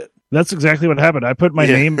change it. That's exactly what happened. I put my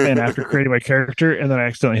name in after creating my character, and then I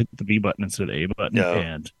accidentally hit the B button instead of the A button,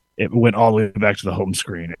 and it went all the way back to the home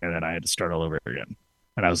screen, and then I had to start all over again.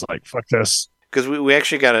 And I was like, "Fuck this!" Because we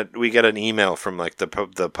actually got an email from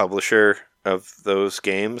the publisher of those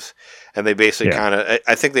games, and they basically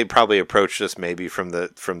I think they probably approached us maybe from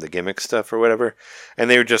the gimmick stuff or whatever, and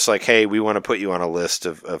they were just like, hey, we want to put you on a list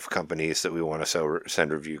of companies that we want to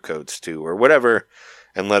send review codes to or whatever,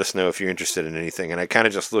 and let us know if you're interested in anything. And I kind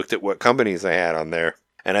of just looked at what companies they had on there,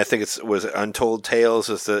 and I think it was Untold Tales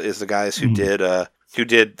is the guys who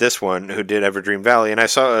did this one, who did Everdream Valley, and I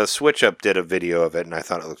saw a Switch Up did a video of it, and I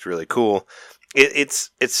thought it looked really cool. It's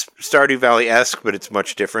Stardew Valley-esque, but it's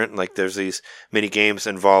much different. Like there's these mini games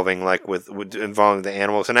involving involving the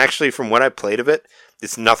animals, and actually, from what I played of it,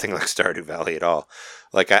 it's nothing like Stardew Valley at all.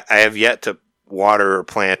 Like I have yet to water or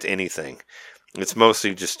plant anything. It's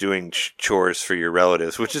mostly just doing chores for your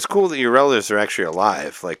relatives, which is cool that your relatives are actually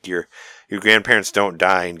alive. Like your your grandparents don't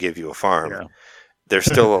die and give you a farm. Yeah. They're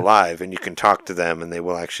still alive, and you can talk to them, and they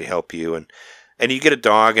will actually help you. And you get a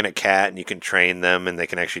dog and a cat, and you can train them, and they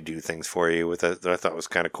can actually do things for you. With that I thought was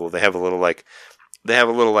kind of cool. They have a little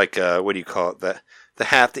what do you call it? The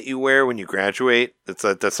hat that you wear when you graduate.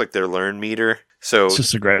 That's like their learn meter. So It's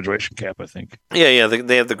just a graduation cap, I think. Yeah.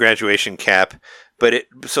 They have the graduation cap, but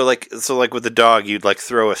so like with the dog, you'd like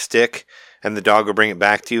throw a stick, and the dog will bring it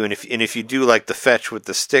back to you. And if you do like the fetch with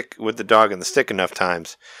the stick with the dog and the stick enough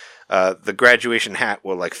times, the graduation hat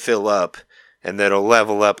will like fill up, and that'll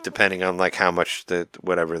level up depending on like how much the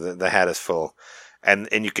hat is full, and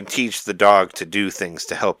you can teach the dog to do things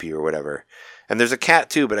to help you or whatever. And there's a cat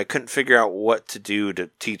too, but I couldn't figure out what to do to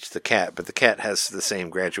teach the cat. But the cat has the same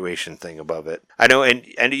graduation thing above it. I know,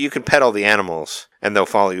 and you can pet all the animals, and they'll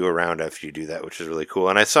follow you around after you do that, which is really cool.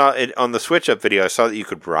 And I saw it on the Switch Up video. I saw that you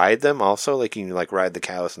could ride them also, like you can like ride the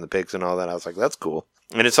cows and the pigs and all that. I was like, that's cool.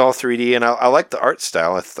 And it's all 3D, and I like the art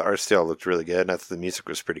style. I thought the art style looked really good, and I thought the music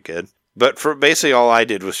was pretty good. But for basically all I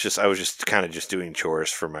did was I was just kind of just doing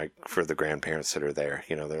chores for the grandparents that are there.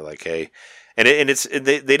 You know, they're like, hey, they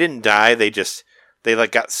didn't die. They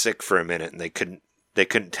like got sick for a minute, and they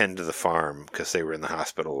couldn't tend to the farm because they were in the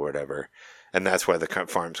hospital or whatever, and that's why the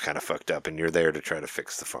farm's kind of fucked up. And you're there to try to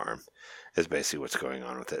fix the farm, is basically what's going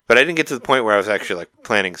on with it. But I didn't get to the point where I was actually like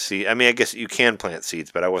planting seeds. I mean, I guess you can plant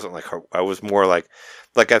seeds, but I wasn't like I was more like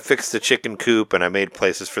I fixed the chicken coop, and I made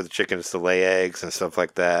places for the chickens to lay eggs and stuff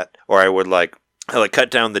like that. Or I would I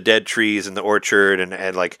cut down the dead trees in the orchard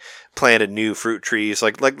and like planted new fruit trees.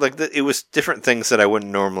 It was different things that I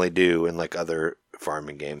wouldn't normally do in like other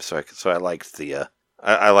farming games. So I liked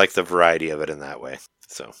I liked the variety of it in that way.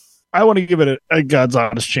 So I want to give it a God's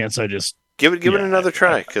honest chance. I just give it another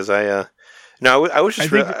try, because I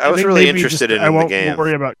was really interested in the game. I won't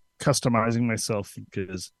worry about customizing myself,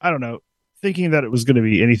 because I don't know, thinking that it was going to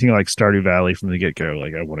be anything like Stardew Valley from the get-go.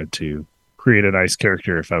 Like, I wanted to create a nice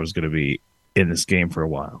character if I was going to be in this game for a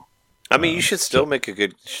while. I mean, you should still make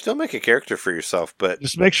a character for yourself, but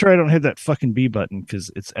just make sure I don't hit that fucking B button, because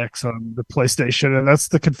it's X on the PlayStation, and that's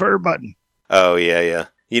the confirm button. Oh yeah.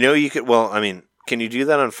 You know, you could. Well, I mean, can you do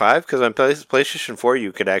that on 5? Because on PlayStation 4,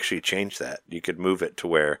 you could actually change that. You could move it to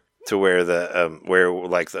where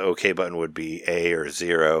the OK button would be A or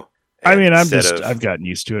 0. I mean, I've gotten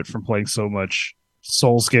used to it from playing so much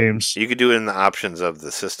Souls games. You could do it in the options of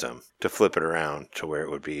the system to flip it around to where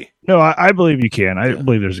it would be. No, I believe you can. I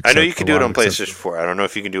believe there's. I know you can do it on PlayStation 4. I don't know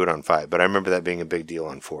if you can do it on 5, but I remember that being a big deal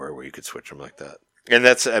on 4, where you could switch them like that. And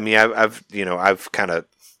that's, I mean, I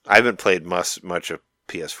haven't played much of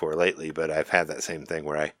PS4 lately, but I've had that same thing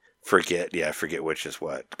where I forget which is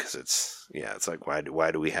what, because it's like, why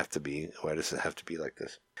does it have to be like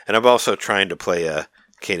this? And I'm also trying to play a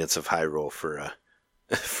Cadence of Hyrule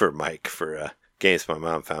for Mike for games my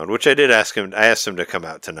mom found, which I did ask him. I asked him to come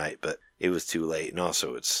out tonight, but it was too late, and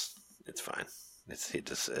also it's fine.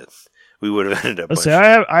 We would have ended up. Let's say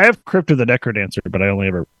I have Crypt of the Necrodancer, but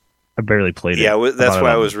I barely played it. Yeah, that's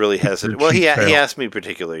why I was really hesitant. Well, he asked me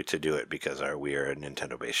particularly to do it because we are a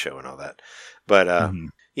Nintendo-based show and all that. But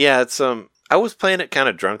yeah, it's I was playing it kind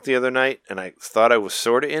of drunk the other night, and I thought I was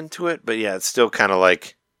sort of into it, but yeah, it's still kind of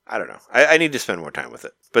like, I don't know. I need to spend more time with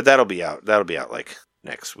it, but that'll be out like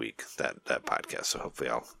next week, that podcast. So hopefully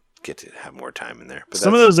I'll get to have more time in there. But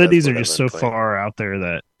some of those indies are just so far out there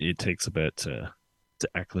that it takes a bit to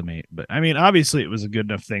acclimate. But I mean, obviously it was a good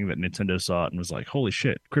enough thing that Nintendo saw it and was like, holy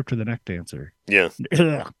shit, Crypt of the Necrodancer. Yeah.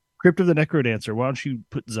 Crypt of the Necrodancer. Why don't you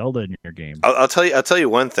put Zelda in your game? I'll tell you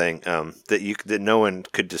one thing that no one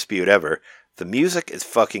could dispute ever. The music is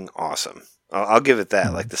fucking awesome. I'll give it that.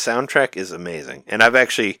 Mm-hmm. Like, the soundtrack is amazing. And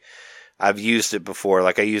I've used it before.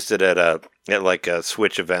 Like, I used it at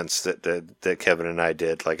Switch events that Kevin and I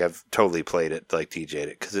did. Like, I've totally played it, like DJ'd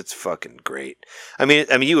it, because it's fucking great. I mean,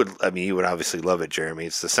 you would obviously love it, Jeremy.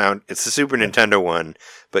 It's the Super Nintendo one,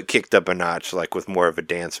 but kicked up a notch, like with more of a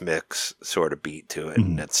dance mix sort of beat to it.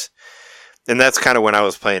 Mm-hmm. And that's kind of when I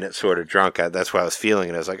was playing it sort of drunk. That's why I was feeling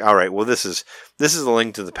it. I was like, all right, well, this is a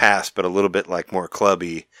Link to the Past, but a little bit like more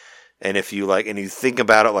clubby. And if you like, and you think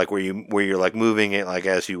about it, like where you're like moving it, like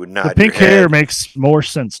as you would nod your head. The pink hair makes more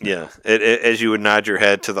sense now. Yeah, as you would nod your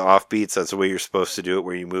head to the offbeats, that's the way you're supposed to do it,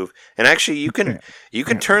 where you move. And actually, you can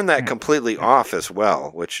turn that completely off as well,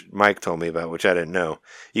 which Mike told me about, which I didn't know.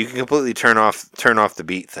 You can completely turn off the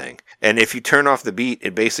beat thing. And if you turn off the beat,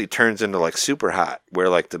 it basically turns into like super hot, where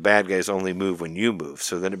like the bad guys only move when you move.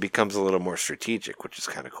 So then it becomes a little more strategic, which is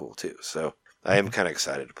kind of cool too. So I am kind of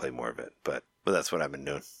excited to play more of it, but that's what I've been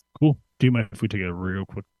doing. Cool. Do you mind if we take a real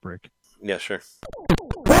quick break? Yeah, sure.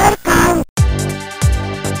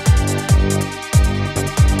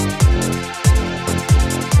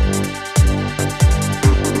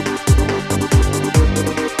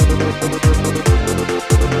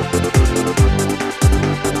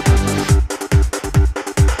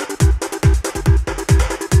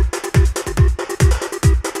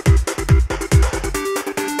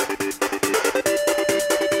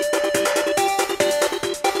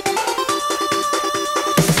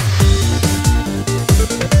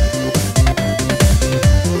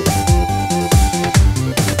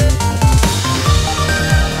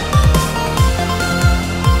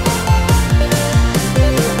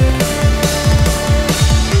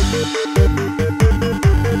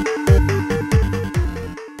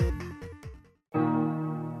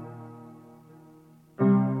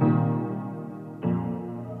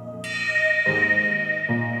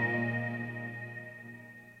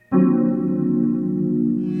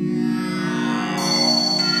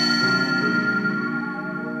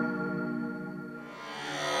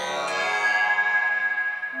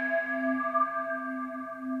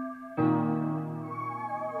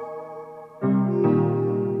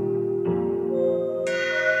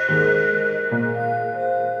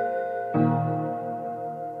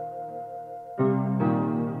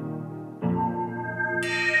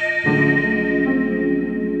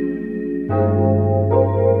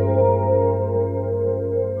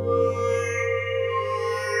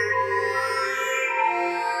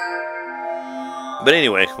 But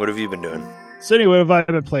anyway, what have you been doing? So anyway, what have I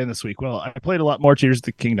been playing this week? Well, I played a lot more Tears of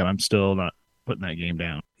the Kingdom. I'm still not putting that game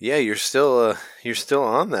down. Yeah, you're still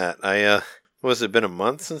on that. Was it been a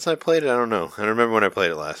month since I played it? I don't know. I don't remember when I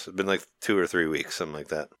played it last. It's been like 2 or 3 weeks, something like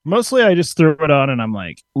that. Mostly I just threw it on and I'm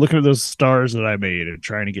like looking at those stars that I made and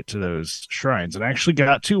trying to get to those shrines. And I actually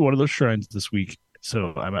got to one of those shrines this week.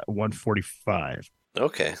 So I'm at 145.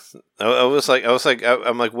 Okay.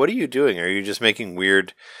 I'm like, what are you doing? Are you just making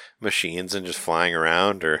weird machines and just flying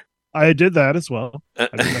around, or? I did that as well.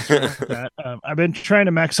 I've been messing around with that. I've been trying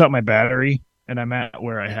to max out my battery, and I'm at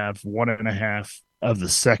where I have 1.5 of the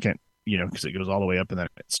second, because it goes all the way up and then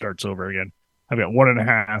it starts over again. I've got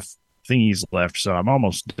 1.5 thingies left, so I'm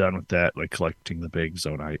almost done with that, like collecting the big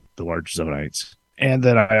zonite, the large zonites. And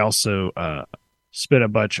then I also spent a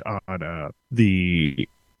bunch on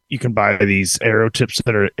you can buy these arrow tips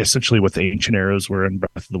that are essentially what the ancient arrows were in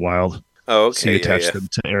Breath of the Wild. Oh, okay. So you attach them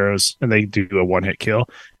to arrows, and they do a one-hit kill.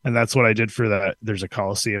 And that's what I did for that. There's a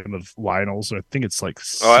Coliseum of Lionels. I think it's like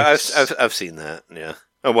 6. Oh, I've seen that, yeah.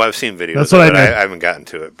 Oh, well, I've seen videos. That's what I haven't gotten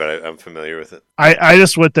to it, but I'm familiar with it. I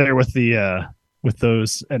just went there with the with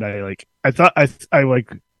those, and I thought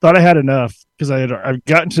I had enough because I've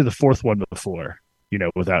gotten to the 4th one before,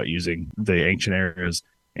 without using the ancient arrows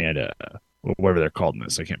and whatever they're called in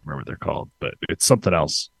this. I can't remember what they're called, but it's something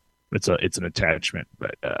else. It's an attachment,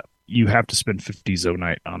 but you have to spend 50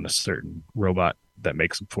 zonite on a certain robot that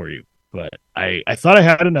makes them for you. But I thought I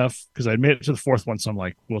had enough because I made it to the 4th one, so I'm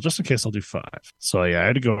like, well, just in case I'll do 5. So yeah, I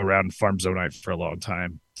had to go around and farm zonite for a long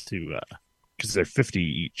time because they're 50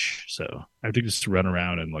 each. So I have to just run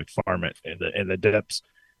around and like farm it in the depths.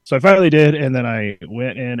 So I finally did, and then I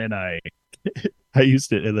went in and I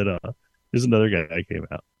used it, and then there's another guy that came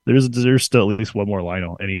out. There's still at least one more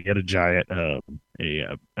Lionel, and he had a giant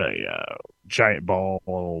giant ball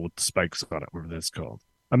with spikes on it, whatever that's called.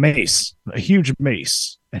 A huge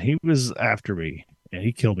mace, and he was after me, and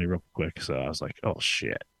he killed me real quick. So I was like, "Oh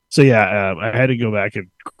shit!" So yeah, I had to go back and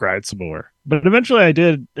grind some more, but eventually I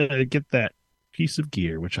did get that piece of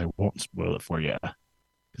gear, which I won't spoil it for you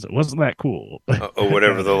because it wasn't that cool.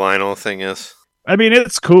 Whatever the Lionel thing is. I mean,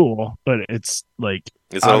 it's cool, but it's like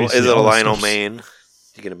is it a Lionel main?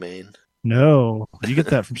 You get a main? No, you get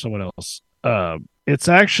that from someone else. It's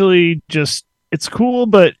actually it's cool,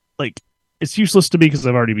 but like it's useless to me because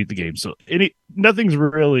I've already beat the game. So nothing's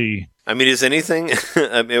really. I mean, is anything?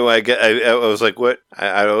 I mean, I was like, what?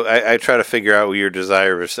 I try to figure out what your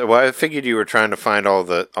desire was. Well, I figured you were trying to find all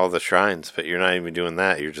the shrines, but you're not even doing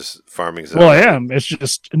that. You're just farming. Well, I am. It's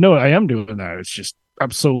just I am doing that. It's just I'm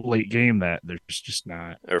so late game that there's just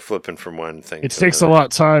not. Or flipping from one thing. It takes another. A lot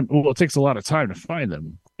of time. Well, it takes a lot of time to find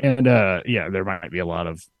them, and there might be a lot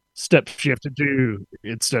of steps you have to do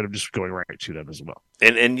instead of just going right to them as well.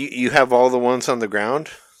 And you have all the ones on the ground,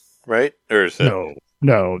 right? Or is it...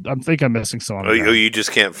 No, I think I'm missing some. You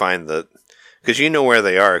just can't find because you know where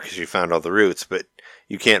they are because you found all the routes, but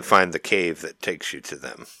you can't find the cave that takes you to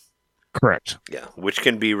them. Correct. Yeah, which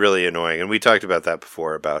can be really annoying, and we talked about that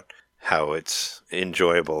before about how it's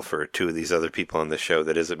enjoyable for 2 of these other people on the show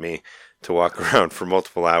that isn't me to walk around for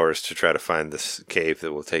multiple hours to try to find this cave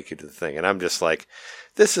that will take you to the thing. And I'm just like,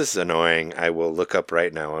 this is annoying. I will look up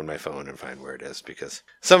right now on my phone and find where it is because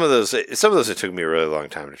some of those it took me a really long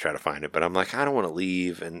time to try to find it. But I'm like, I don't want to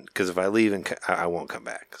leave, and because if I leave and I won't come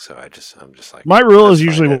back. So I'm just like, my rule is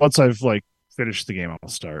usually once I've like finished the game, I'll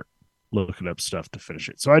start looking up stuff to finish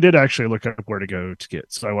it. So I did actually look up where to go to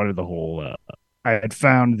get. So I wanted the whole. I had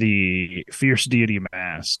found the Fierce Deity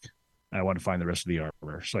Mask. I wanted to find the rest of the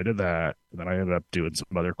armor. So I did that. And then I ended up doing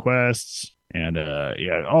some other quests. And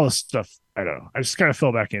all this stuff. I don't know. I just kind of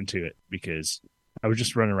fell back into it because I was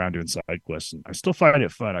just running around doing side quests. And I still find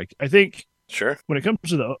it fun. I think sure when it comes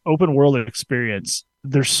to the open world experience,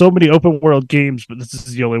 there's so many open world games, but this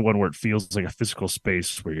is the only one where it feels like a physical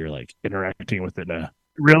space where you're like interacting with it in a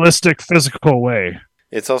realistic physical way.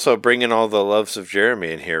 It's also bringing all the loves of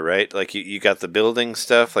Jeremy in here, right? Like you got the building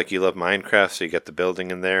stuff, like you love Minecraft, so you got the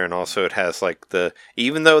building in there, and also it has like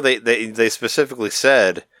even though they specifically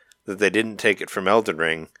said that they didn't take it from Elden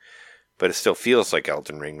Ring, but it still feels like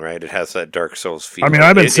Elden Ring, right? It has that Dark Souls feel. I mean,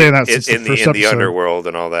 I've been saying that since in the underworld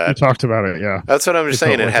and all that. We talked about it, yeah. That's what I'm just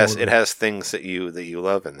saying. It has things that you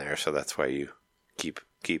love in there, so that's why you keep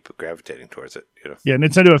gravitating towards it. Yeah,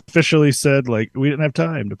 Nintendo officially said like we didn't have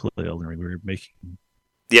time to play Elden Ring. We were making.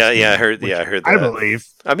 Yeah, I heard that. I believe.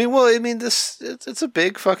 It's a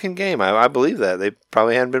big fucking game. I believe that. They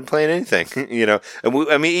probably hadn't been playing anything,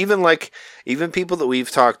 And even people that we've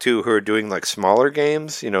talked to who are doing like smaller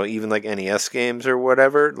games, even like NES games or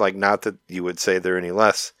whatever, like not that you would say they're any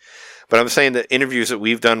less, But I'm saying that interviews that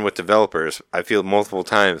we've done with developers, I feel multiple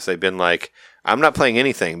times they've been like, I'm not playing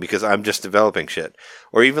anything because I'm just developing shit.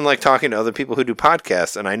 Or even like talking to other people who do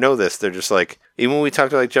podcasts, and I know this, they're just like, even when we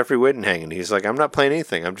talked to like Jeffrey Wittenhagen, he's like, I'm not playing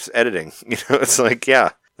anything, I'm just editing. It's like, yeah,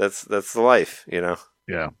 that's the life,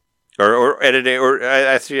 Yeah. Or editing, or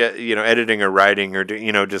actually, editing or writing, or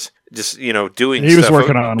just doing He was stuff,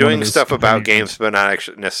 working on doing stuff about companions. games, but not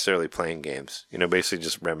actually necessarily playing games. Basically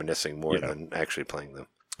just reminiscing more Yeah. than actually playing them.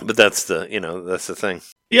 But that's the thing.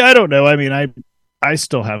 Yeah, I don't know. I mean, I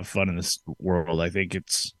still have fun in this world. I think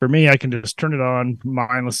it's, for me, I can just turn it on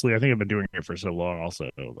mindlessly. I think I've been doing it for so long also.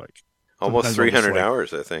 Like Almost sometimes I'll 300 just, like,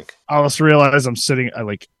 hours, I think. I'll just realize I'm sitting.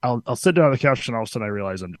 I'll sit down on the couch, and all of a sudden I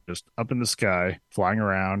realize I'm just up in the sky, flying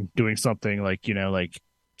around, doing something like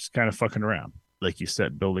just kind of fucking around, like you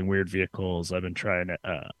said, building weird vehicles. I've been trying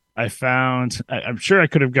to. I'm sure I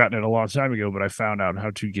could have gotten it a long time ago, but I found out how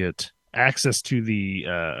to get access to the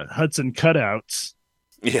Hudson cutouts.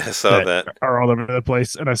 Yeah, I saw that. Are all over the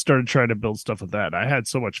place, and I started trying to build stuff with that. I had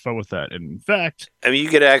so much fun with that. And in fact, I mean,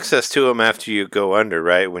 you get access to them after you go under,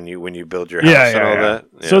 right? When you build your house and all that.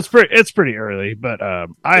 Yeah. So it's pretty early, but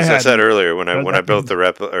As I said earlier, when I built the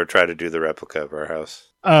replica or tried to do the replica of our house.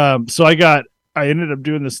 So I ended up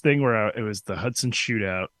doing this thing where it was the Hudson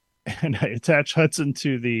shootout, and I attached Hudson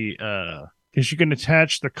to the because you can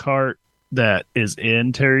attach the cart that is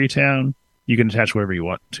in Terrytown. You can attach whatever you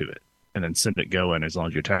want to it, and then send it going. As long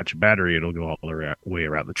as you attach a battery, it'll go all the way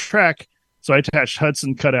around the track. So I attached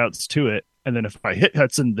Hudson cutouts to it, and then if I hit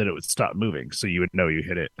Hudson, then it would stop moving. So you would know you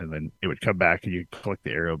hit it, and then it would come back, and you collect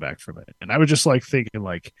the arrow back from it. And I was just like thinking,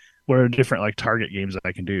 like, what are different like target games that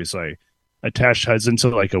I can do? So I attached Hudson to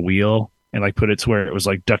like a wheel and like put it to where it was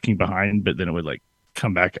like ducking behind, but then it would like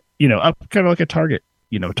come back, up kind of like a target,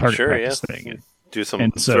 target practice thing. And do some,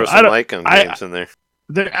 and so throw some Lycon games in there.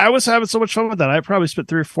 I was having so much fun with that. I probably spent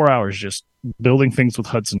 3 or 4 hours just building things with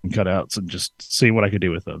Hudson cutouts and just seeing what I could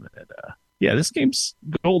do with them. And yeah, this game's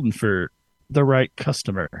golden for the right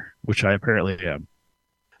customer, which I apparently am.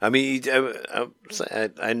 I mean,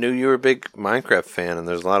 I knew you were a big Minecraft fan, and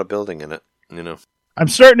there's a lot of building in it. I'm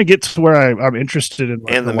starting to get to where I'm interested in,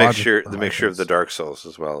 like, and the mixture of the Dark Souls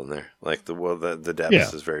as well in there. Like the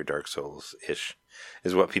depths is very Dark Souls ish,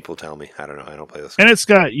 is what people tell me. I don't know. I don't play this game. And it's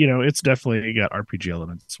got it's definitely got RPG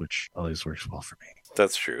elements, which always works well for me.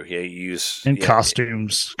 That's true. Yeah, you use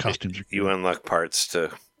costumes. You unlock parts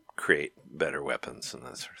to create better weapons and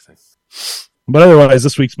that sort of thing. But otherwise,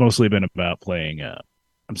 this week's mostly been about playing.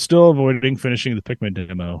 I'm still avoiding finishing the Pikmin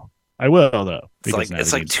demo. I will though.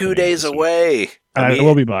 It's like 2 days away. I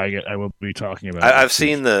will be buying it. I will be talking about it. I've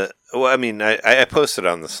seen I posted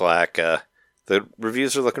on the Slack. The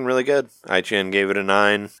reviews are looking really good. IGN gave it a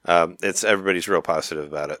 9. Everybody's real positive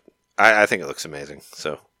about it. I think it looks amazing.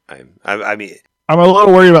 So I'm a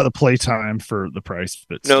little worried about the playtime for the price,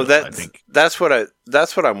 but no, that's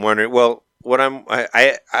what I'm wondering. Well,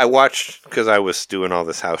 I watched, because I was doing all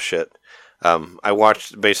this house shit. I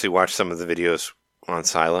watched some of the videos on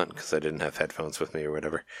silent because I didn't have headphones with me or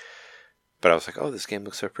whatever. But I was like, oh, this game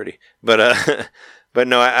looks so pretty. But but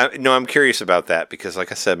no, I'm curious about that because,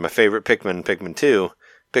 like I said, my favorite Pikmin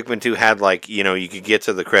 2 had like, you could get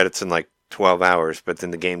to the credits in like 12 hours, but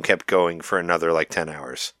then the game kept going for another like 10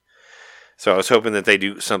 hours. So I was hoping that they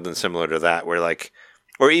do something similar to that, where like,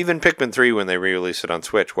 or even Pikmin 3 when they re-released it on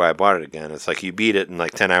Switch, why I bought it again. It's like you beat it in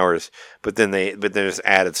like 10 hours, but then there's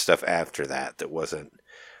added stuff after that wasn't.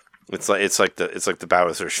 It's like the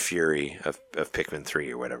Bowser's Fury of Pikmin 3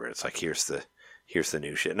 or whatever. It's like here's the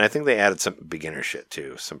new shit, and I think they added some beginner shit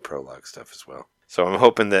too, some prologue stuff as well. So I'm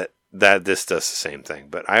hoping that this does the same thing.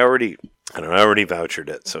 But I already vouchered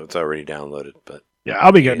it, so it's already downloaded. But yeah,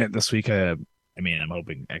 I'll be getting it this week. I'm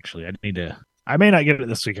hoping actually. I may not get it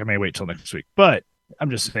this week. I may wait till next week. But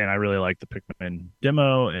I'm just saying I really like the Pikmin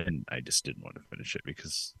demo, and I just didn't want to finish it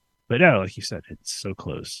because. But no, like you said, it's so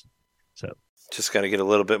close. So. Just got to get a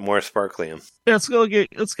little bit more sparklium. Yeah, let's get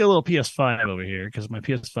a little PS5 over here because my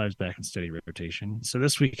PS5's back in steady rotation. So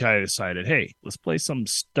this week I decided, hey, let's play some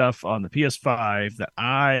stuff on the PS5 that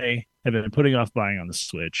I have been putting off buying on the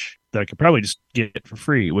Switch that I could probably just get for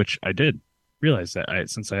free, which I did realize that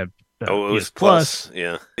since I have it was Plus.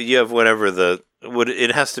 Yeah, you have whatever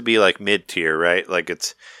it has to be like mid tier, right? Like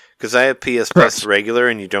it's. Because I have PS Plus regular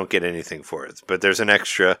and you don't get anything for it. But there's an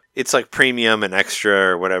extra. It's like premium and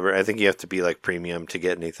extra or whatever. I think you have to be like premium to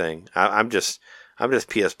get anything. I'm just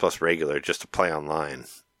PS Plus regular just to play online.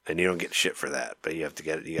 And you don't get shit for that. But you have to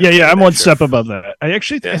get it. Yeah, I'm one step above that. I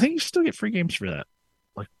think you still get free games for that.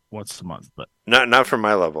 Like once a month. But not from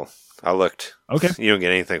my level. I looked. Okay. You don't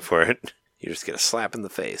get anything for it. You just get a slap in the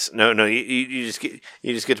face. No, you just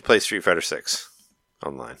get to play Street Fighter 6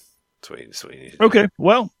 online. That's what you need to do. Okay,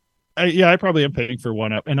 well, I probably am paying for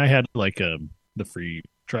one up, and I had like the free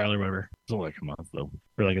trial or whatever. It's only like a month though,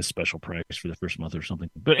 or like a special price for the first month or something.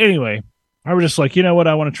 But anyway, I was just like, you know what,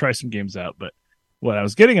 I want to try some games out. But what I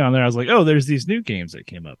was getting on there, I was like, oh, there's these new games that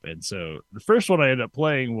came up, and so the first one I ended up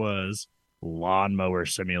playing was Lawnmower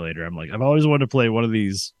Simulator. I'm like, I've always wanted to play one of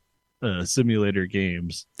these simulator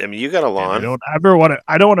games. I mean, you got a lawn.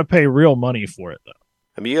 I don't want to pay real money for it though.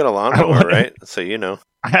 I mean, you got a lawnmower, right? So you know.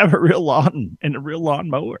 I have a real lawn and a real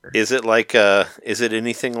lawnmower. Is it like is it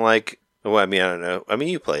anything like, well, I mean, I don't know. I mean,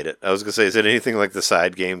 you played it. I was going to say, is it anything like the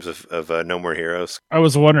side games of No More Heroes? I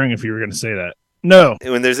was wondering if you were going to say that. No.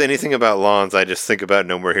 When there's anything about lawns, I just think about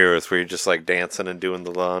No More Heroes, where you're just like dancing and doing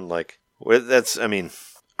the lawn. Like, that's, I mean,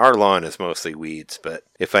 our lawn is mostly weeds, but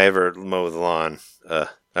if I ever mow the lawn,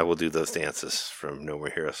 I will do those dances from No More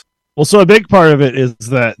Heroes. Well, so a big part of it is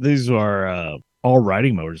that these are all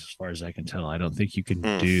riding mowers, as far as I can tell. I don't think you can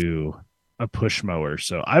do a push mower.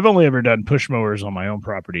 So I've only ever done push mowers on my own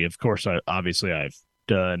property. Of course, I've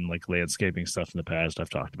done like landscaping stuff in the past. I've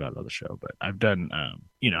talked about it on the show, but I've done,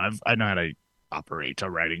 I know how to operate a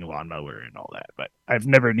riding lawnmower and all that, but I've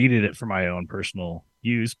never needed it for my own personal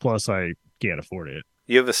use. Plus, I can't afford it.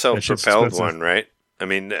 You have a self-propelled one, right? I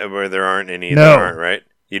mean, where there aren't any no. that aren't, right?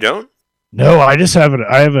 You don't? No, I just have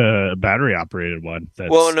I have a battery operated one. That's,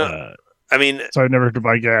 well, no, I mean, so I never have to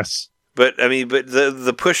buy gas. But I mean, but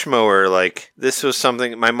the push mower, like, this was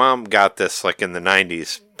something my mom got this like in the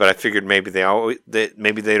 90s, but I figured maybe they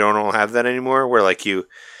don't all have that anymore, where like you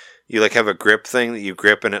like have a grip thing that you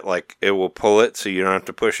grip and it will pull it so you don't have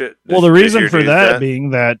to push it. Well, the reason for that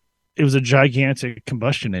being that it was a gigantic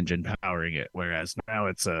combustion engine powering it, whereas now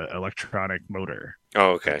it's a electronic motor.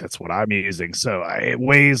 Oh, okay. That's what I'm using. So it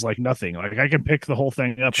weighs like nothing. Like I can pick the whole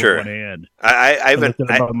thing up with one hand. I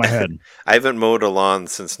above my head. I haven't mowed a lawn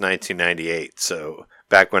since 1998. So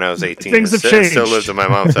back when I was 18, things have I changed. Still lived in my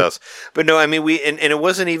mom's house. But no, I mean, and it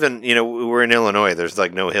wasn't even, we're in Illinois. There's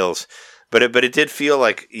like no hills. But it did feel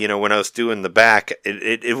like, when I was doing the back,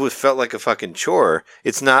 it felt like a fucking chore.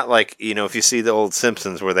 It's not like, if you see the old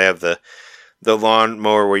Simpsons where they have the lawn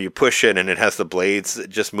mower where you push it and it has the blades that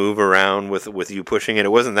just move around with you pushing it.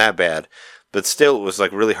 It wasn't that bad, but still it was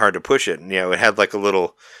like really hard to push it. And, it had like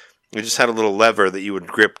it just had a little lever that you would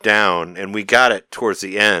grip down, and we got it towards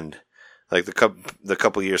the end, like the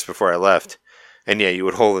couple years before I left. And yeah, you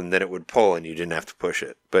would hold and then it would pull and you didn't have to push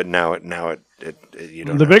it. But now it you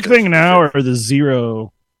don't. The big thing now are the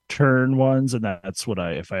 0 turn ones, and that's what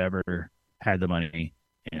if I ever had the money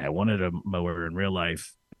and I wanted a mower in real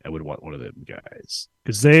life, I would want one of them guys,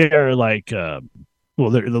 because they are like, they're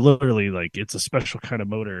literally like, it's a special kind of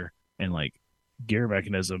motor and like gear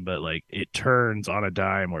mechanism, but like it turns on a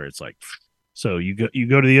dime where it's like, so you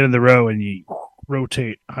go to the end of the row and you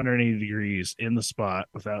rotate 180 degrees in the spot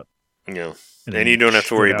without. And you don't have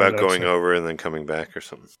to worry about going over and then coming back or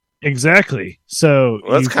something. Exactly. So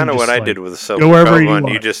that's kind of what I did with the self-propelled one.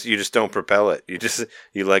 You just don't propel it.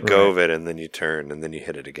 You let go of it, and then you turn, and then you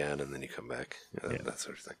hit it again, and then you come back. That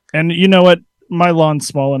sort of thing. And you know what? My lawn's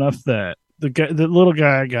small enough that the little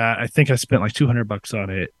guy I got, I think I spent like $200 on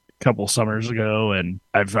it a couple summers ago, and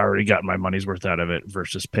I've already gotten my money's worth out of it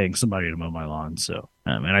versus paying somebody to mow my lawn. So,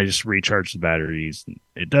 and I just recharge the batteries, and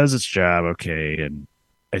it does its job okay. And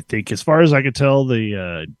I think, as far as I could tell,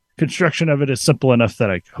 the construction of it is simple enough that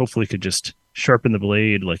I hopefully could just sharpen the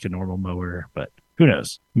blade like a normal mower. But who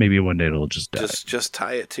knows? Maybe one day it'll just die. Just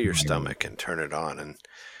tie it to your stomach and turn it on,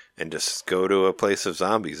 and just go to a place of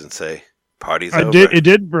zombies and say, "Party's over." It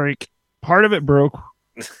did break. Part of it broke,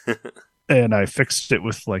 and I fixed it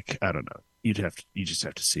with like, I don't know. You just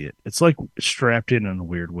have to see it. It's like strapped in a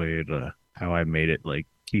weird way to how I made it like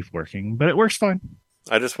keep working, but it works fine.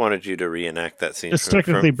 I just wanted you to reenact that scene. It's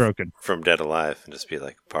technically broken from Dead Alive, and just be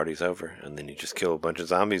like, "Party's over," and then you just kill a bunch of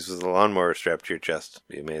zombies with a lawnmower strapped to your chest.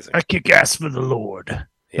 It'd be amazing. I kick ass for the Lord.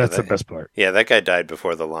 Yeah, that's the best part. Yeah, that guy died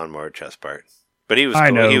before the lawnmower chest part, but he was cool. I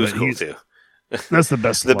know, he was cool too. That's the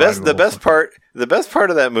best. The best part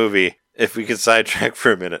of that movie, if we could sidetrack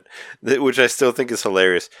for a minute, which I still think is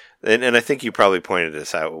hilarious, and I think you probably pointed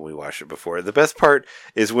this out when we watched it before. The best part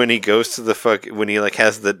is when he goes to when he like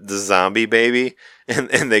has the zombie baby,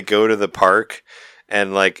 and they go to the park,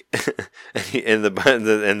 and like, and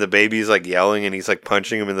the baby's like yelling, and he's like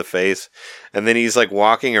punching him in the face, and then he's like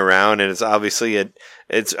walking around, and it's obviously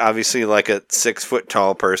like a 6 foot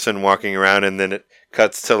tall person walking around, and then it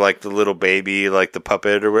cuts to like the little baby, like the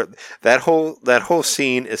puppet or what. That whole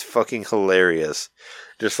scene is fucking hilarious.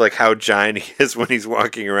 Just like how giant he is when he's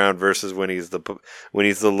walking around versus when he's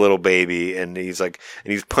the little baby, and he's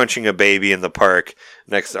punching a baby in the park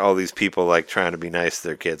next to all these people like trying to be nice to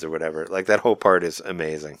their kids or whatever. Like that whole part is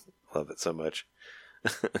amazing. Love it so much.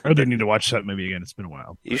 I do need to watch that movie again. It's been a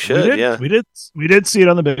while. You should, yeah. We did see it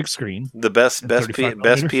on the big screen. The best 35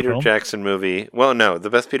 best millimeter Peter film. Jackson movie. Well, no, the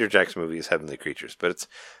best Peter Jackson movie is Heavenly Creatures, but it's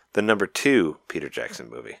the number 2 Peter Jackson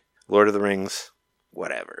movie. Lord of the Rings,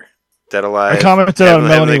 whatever. Dead Alive. I commented on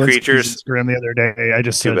Melanie Heavenly Linsky's Creatures. Instagram the other day. I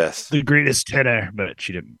just said best. the greatest tenor, but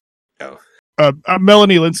she didn't. Oh.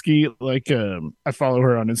 Melanie Linsky, I follow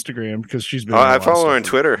her on Instagram because she's been. I follow her on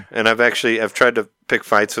Twitter, and I've tried to pick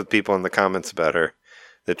fights with people in the comments about her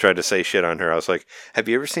that tried to say shit on her. I was like, "Have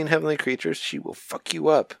you ever seen Heavenly Creatures? She will fuck you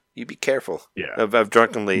up. You be careful." Yeah, I've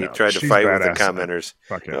drunkenly tried to fight with the commenters.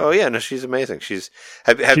 Oh yeah, no, she's amazing. She's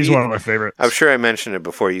one of my favorites. I'm sure I mentioned it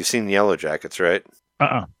before. You've seen Yellow Jackets, right?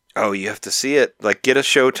 Oh, you have to see it. Like, get a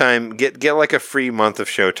Showtime. Get like a free month of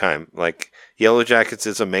Showtime. Like, Yellow Jackets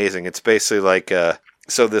is amazing. It's basically like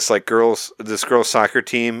so this girls soccer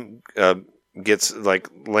team gets like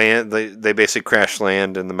land. They basically crash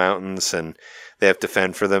land in the mountains and they have to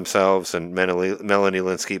fend for themselves. And Melanie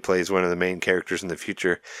Linsky plays one of the main characters in the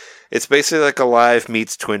future. It's basically like Alive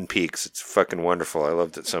meets Twin Peaks. It's fucking wonderful. I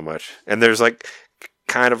loved it so much. And there's like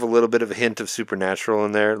kind of a little bit of a hint of supernatural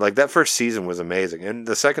in there. Like, that first season was amazing, and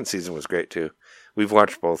the second season was great too. We've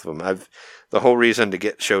watched both of them. The whole reason to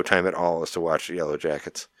get Showtime at all is to watch Yellow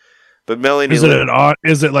Jackets. But Melanie,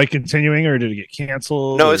 is it like continuing, or did it get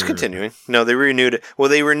canceled? No, it's continuing. No, they renewed it. Well,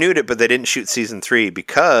 they renewed it, but they didn't shoot season 3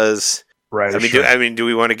 because. Right. Do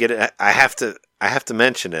we want to get it? I have to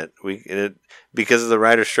mention it. Because of the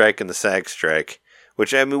writer's strike and the SAG strike,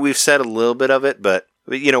 which we've said a little bit of it, but.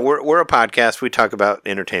 We're a podcast. We talk about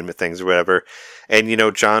entertainment things or whatever. And,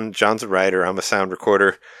 John's a writer. I'm a sound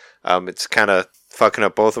recorder. It's kind of fucking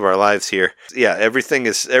up both of our lives here. Yeah, everything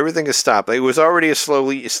is stopped. It was already a slow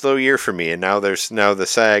year for me. And now the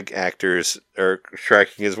SAG actors are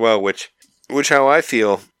striking as well, which how I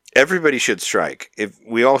feel, everybody should strike. If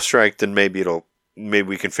we all strike, then maybe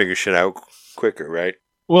we can figure shit out quicker, right?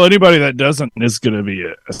 Well, anybody that doesn't is going to be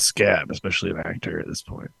a scab, especially an actor at this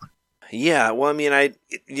point. Yeah, well, I mean, I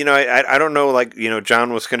don't know,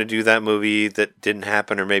 John was going to do that movie that didn't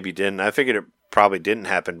happen or maybe didn't. I figured it probably didn't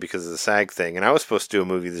happen because of the SAG thing, and I was supposed to do a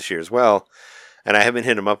movie this year as well, and I haven't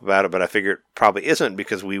hit him up about it, but I figured it probably isn't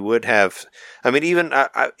because we would have, even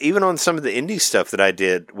on some of the indie stuff that I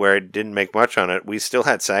did where I didn't make much on it, we still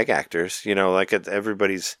had SAG actors,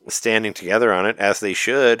 everybody's standing together on it, as they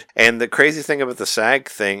should. And the crazy thing about the SAG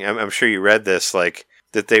thing, I'm sure you read this,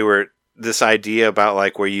 that they were, this idea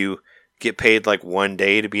about, where you get paid 1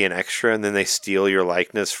 day to be an extra and then they steal your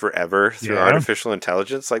likeness forever through artificial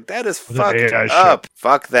intelligence. That is fucked up.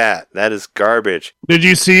 Fuck that. That is garbage. Did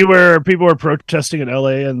you see where people were protesting in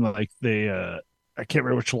LA and they I can't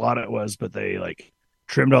remember which lot it was, but they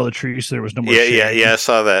trimmed all the trees so there was no more shade? Yeah, I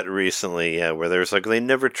saw that recently, where there was they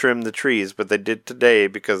never trimmed the trees, but they did today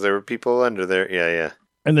because there were people under there. Yeah.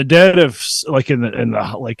 In the dead of in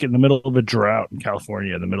the middle of a drought in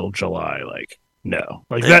California in the middle of July, no,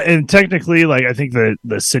 that, and technically, I think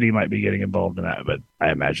the city might be getting involved in that, but I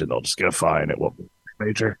imagine they'll just get a fine. It won't be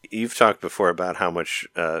major. You've talked before about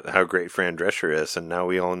how great Fran Drescher is, and now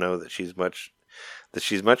we all know that she's much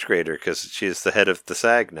greater because she's the head of the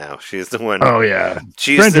SAG now. She's the one. Oh yeah,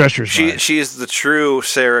 Fran Drescher's she's the true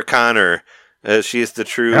Sarah Connor. She's the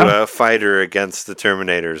true fighter against the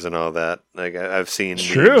Terminators and all that. I've seen. It's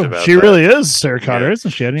true. She really is Sarah Connor, isn't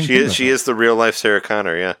she? She is the real life Sarah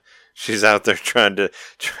Connor. Yeah. She's out there trying to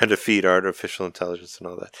feed artificial intelligence and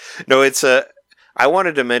all that. No, it's I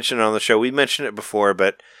wanted to mention it on the show. We mentioned it before,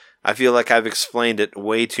 but I feel like I've explained it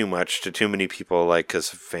way too much to too many people,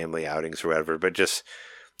 because of family outings or whatever. But just,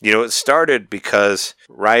 it started because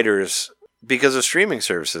of streaming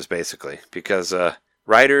services, basically. Because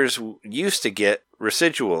writers used to get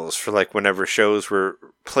residuals for whenever shows were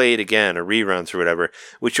played again or reruns or whatever,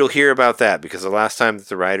 which you'll hear about that because the last time that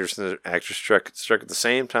the writers and the actors struck at the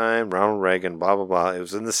same time, Ronald Reagan, blah, blah, blah, it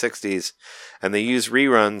was in the 60s, and they used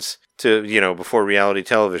reruns to, before reality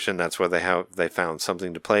television. That's why they found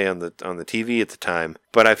something to play on the TV at the time.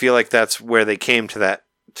 But I feel like that's where they came to that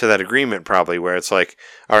agreement probably, where it's all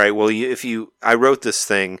right, well, I wrote this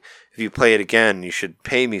thing, if you play it again, you should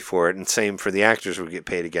pay me for it, and same for the actors would get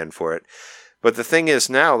paid again for it. But the thing is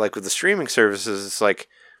now, with the streaming services, it's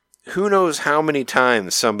who knows how many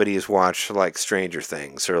times somebody has watched Stranger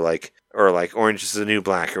Things or Orange is the New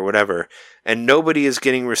Black or whatever, and nobody is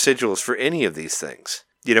getting residuals for any of these things.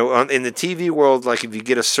 In the TV world, if you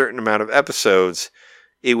get a certain amount of episodes,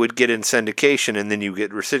 it would get in syndication, and then you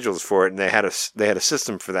get residuals for it, and they had a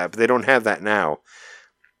system for that, but they don't have that now.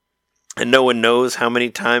 And no one knows how many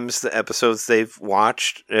times the episodes they've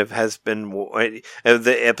watched the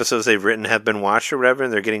episodes they've written have been watched or whatever,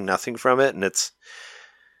 and they're getting nothing from it. And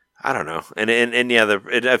I don't know. And yeah,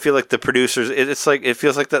 I feel like the producers. It's like it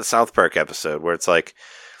feels like that South Park episode where it's like,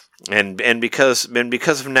 and because of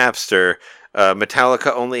Napster,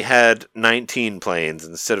 Metallica only had 19 planes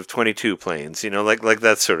instead of 22 planes. Like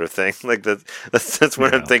that sort of thing. Like that's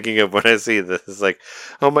what I'm thinking of when I see this. It's like,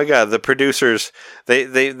 oh my god, the producers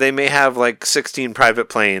they may have like 16 private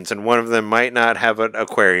planes and one of them might not have an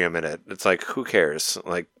aquarium in it. It's like, who cares?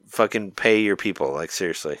 Like, fucking pay your people. Like,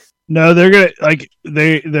 seriously. No, they're gonna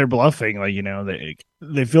they're bluffing. Like,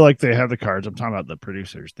 they feel like they have the cards. I'm talking about the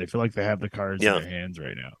producers. They feel like they have the cards in their hands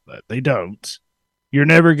right now, but they don't. You're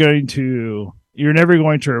never going to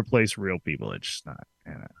replace real people. It's just not.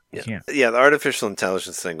 You can't. Yeah, the artificial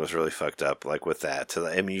intelligence thing was really fucked up. Like with that,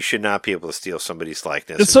 you should not be able to steal somebody's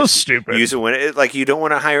likeness. It's so stupid. Use it like you don't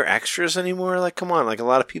want to hire extras anymore. Like, come on, like a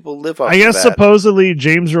lot of people live off. I guess that. Supposedly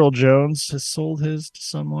James Earl Jones has sold his to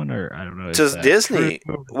someone, or I don't know. To Disney.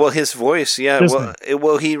 True? Well, his voice, yeah. Disney.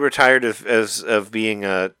 Well, he retired of being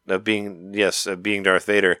Darth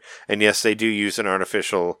Vader, and yes, they do use an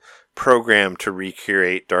artificial program to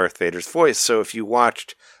recreate Darth Vader's voice. So if you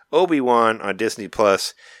watched Obi-Wan on Disney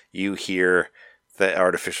Plus, you hear the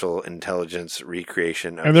artificial intelligence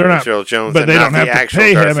recreation of James Earl Jones, but they don't have to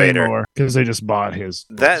pay him anymore because they just bought his.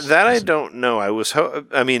 That I don't know.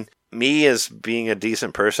 I mean, me as being a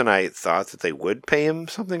decent person, I thought that they would pay him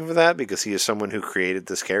something for that because he is someone who created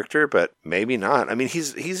this character, but maybe not. I mean,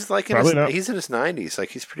 he's like he's in his 90s, like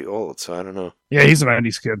he's pretty old, so I don't know. Yeah, he's a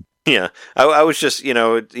 90s kid. Yeah, I was just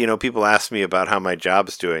people asked me about how my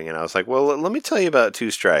job's doing, and I was like, well, let me tell you about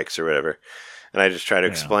 2 strikes or whatever. And I just try to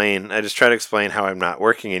explain. I just try to explain how I'm not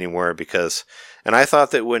working anymore because, and I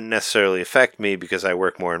thought that wouldn't necessarily affect me because I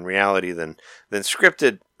work more in reality than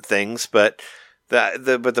scripted things. But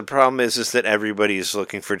the problem is that everybody's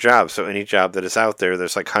looking for jobs. So any job that is out there,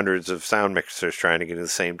 there's like hundreds of sound mixers trying to get into the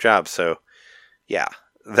same job. So yeah,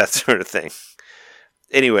 that sort of thing.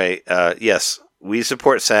 Anyway, yes, we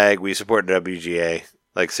support SAG. We support WGA.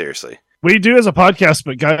 Like, seriously. We do as a podcast,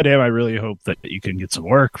 but goddamn, I really hope that you can get some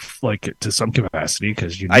work, like to some capacity,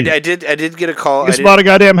 because I did get a call. You just bought a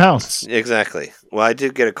goddamn house. Exactly. Well, I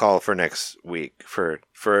did get a call for next week for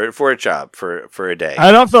a job for a day.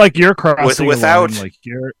 I don't feel like you're crossing without like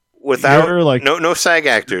you're like no SAG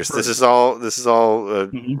actors. This is all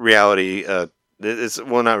reality. It's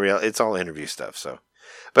not real. It's all interview stuff. So,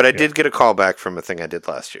 but I did get a call back from a thing I did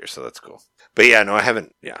last year, so that's cool. But yeah, no, I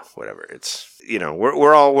haven't. Yeah, whatever. It's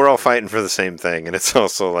we're all fighting for the same thing, and it's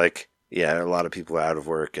also like a lot of people are out of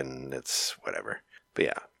work, and it's whatever. But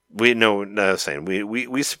yeah, we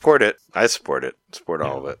support it. I support it. Support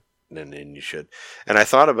all of it, and you should. And I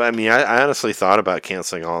thought about. I mean, I honestly thought about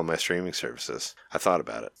canceling all of my streaming services. I thought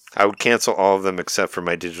about it. I would cancel all of them except for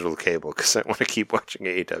my digital cable because I want to keep watching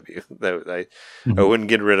AEW. I wouldn't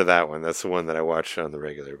get rid of that one. That's the one that I watch on the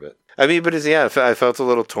regular. But I mean, I felt a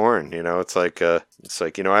little torn. It's like I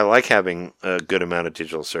like having a good amount of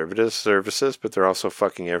digital services, but they're also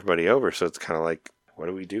fucking everybody over. So it's kind of like, what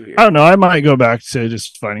do we do here? I don't know. I might go back to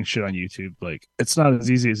just finding shit on YouTube. Like, it's not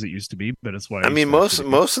as easy as it used to be, but it's why. I mean, most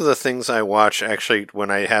of the things I watch actually,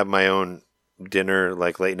 when I have my own dinner,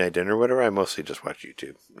 like late night dinner, or whatever, I mostly just watch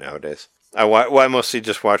YouTube nowadays. I mostly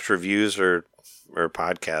just watch reviews or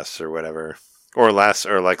podcasts or whatever. Or last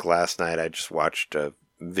night, I just watched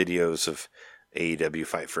videos of AEW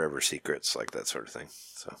Fight Forever secrets, like that sort of thing.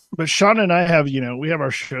 So, but Sean and I have, we have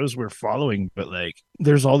our shows we're following, but like,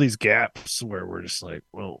 there's all these gaps where we're just like,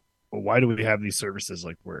 well, why do we have these services?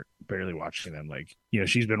 Like, we're barely watching them. Like,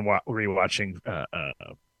 she's been rewatching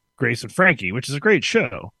Grace and Frankie, which is a great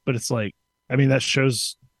show, but it's like, I mean, that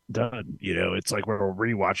show's done. It's like we're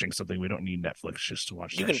rewatching something. We don't need Netflix just to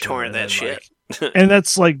watch. You can torrent that shit. And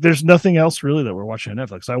that's like, there's nothing else really that we're watching on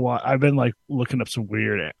Netflix. I've been like looking up some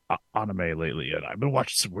weird anime lately, and I've been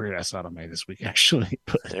watching some weird ass anime this week actually.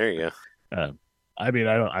 But, there you go. I mean,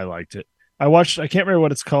 I liked it. I can't remember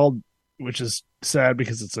what it's called, which is sad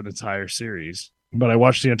because it's an entire series. But I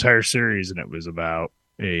watched the entire series, and it was about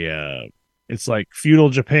it's like feudal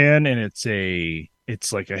Japan, and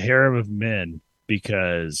it's like a harem of men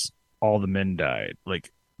because all the men died.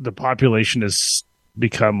 Like, the population has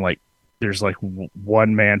become like, there's like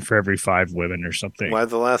one man for every 5 women or something. Why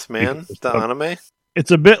the Last Man? The anime?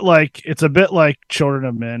 It's a bit like Children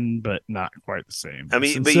of Men, but not quite the same. I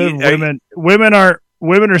mean, women are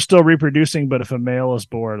still reproducing, but if a male is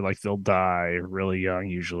born, like, they'll die really young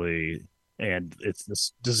usually, and it's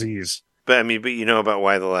this disease. But you know about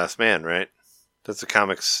Why the Last Man, right? That's a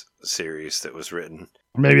comics series that was written.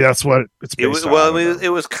 Maybe that's what it's It based was, on. well, it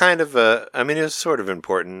was kind of it was sort of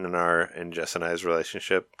important in Jess and I's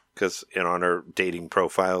relationship because on our dating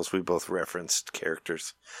profiles, we both referenced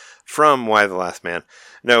characters from Y the Last Man.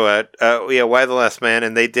 No, Y the Last Man,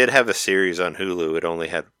 and they did have a series on Hulu. It only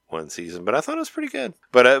had one season, but I thought it was pretty good.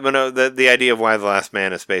 But no, the idea of Y the Last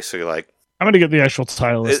Man is basically like I'm going to get the actual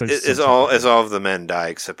title list. is all of the men die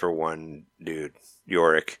except for one dude,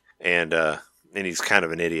 Yorick, and he's kind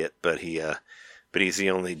of an idiot, but he's the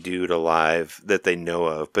only dude alive that they know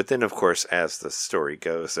of. But then, of course, as the story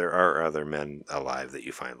goes, there are other men alive that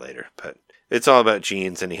you find later. But it's all about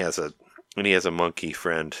genes, and he has a monkey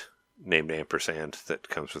friend named Ampersand that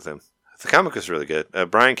comes with him. The comic is really good.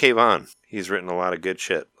 Brian K. Vaughan, he's written a lot of good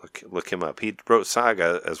shit. Look him up. He wrote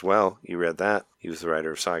Saga as well. You read that? He was the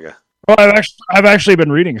writer of Saga. Well, I've actually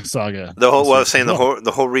been reading Saga. The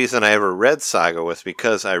whole reason I ever read Saga was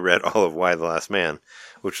because I read all of Y the Last Man,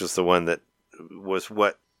 which was the one that was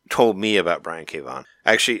what told me about Brian K. Vaughan.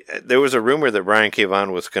 Actually, there was a rumor that Brian K.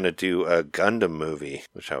 Vaughan was going to do a Gundam movie,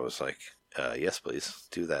 which I was like, yes, please,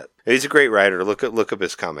 do that. He's a great writer. Look up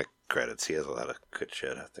his comic credits. He has a lot of good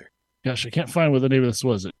shit out there. Gosh, I can't find what the name of this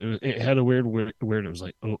was. It had a weird. It was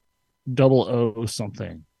like double O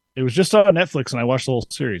something. It was just on Netflix, and I watched the whole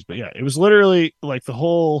series. But yeah, it was literally like the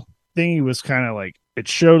whole thing was kind of like it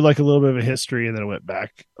showed like a little bit of a history, and then it went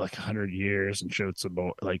back like 100 years and showed some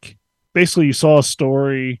more. Like basically, you saw a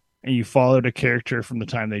story and you followed a character from the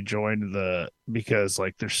time they joined because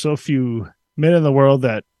like there's so few men in the world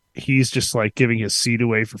that he's just like giving his seed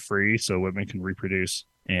away for free so women can reproduce.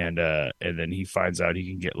 And then he finds out he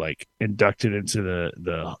can get like inducted into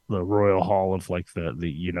the royal hall of like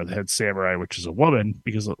the head samurai, which is a woman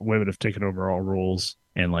because women have taken over all roles,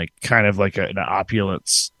 and like kind of like an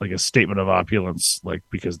opulence, like a statement of opulence, like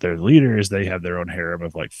because they're leaders, they have their own harem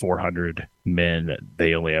of like 400 men that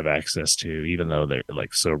they only have access to, even though they're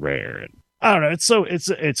like so rare. And I don't know,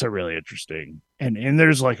 it's a really interesting and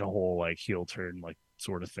there's like a whole like heel turn like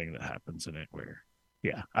sort of thing that happens in it where.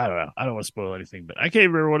 Yeah, I don't know. I don't want to spoil anything, but I can't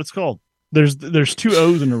remember what it's called. There's 2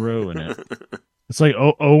 O's in a row in it. It's like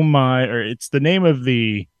oh my, or it's the name of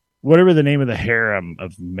whatever the name of the harem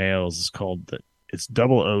of males is called. It's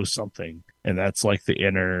double O something, and that's like the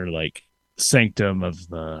inner like sanctum of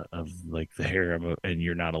the harem, and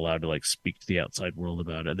you're not allowed to like speak to the outside world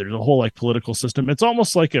about it. There's a whole like political system. It's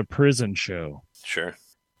almost like a prison show. Sure,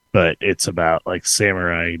 but it's about like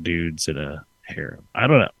samurai dudes in a harem. I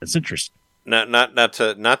don't know. It's interesting. Not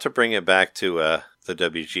to bring it back to the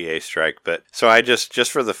WGA strike, but so I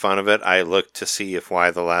just for the fun of it, I looked to see if Y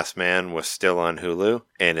the Last Man was still on Hulu,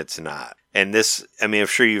 and it's not. And this, I mean, I'm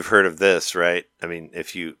sure you've heard of this, right? I mean,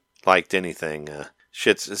 if you liked anything,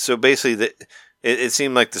 so basically, it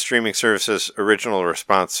seemed like the streaming service's original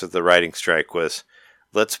response to the writing strike was,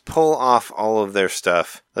 let's pull off all of their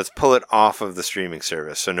stuff. Let's pull it off of the streaming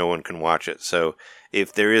service so no one can watch it. So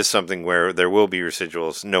if there is something where there will be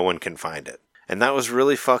residuals, no one can find it. And that was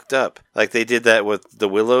really fucked up. Like they did that with the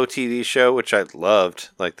Willow TV show, which I loved.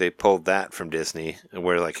 Like they pulled that from Disney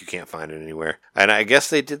where like you can't find it anywhere. And I guess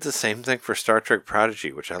they did the same thing for Star Trek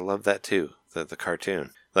Prodigy, which I love that too. The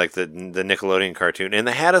cartoon. Like the Nickelodeon cartoon. And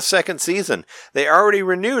they had a second season. They already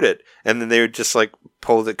renewed it. And then they just like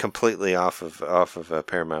pulled it completely off of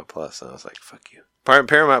Paramount Plus. And I was like, fuck you.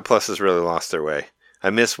 Paramount Plus has really lost their way. I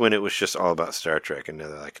miss when it was just all about Star Trek, and now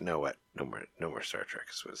they're like, no more Star Trek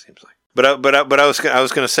is what it seems like. But I was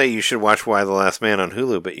going to say you should watch Y the Last Man on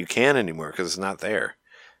Hulu, but you can't anymore because it's not there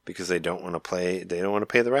because they don't want to pay. They don't want to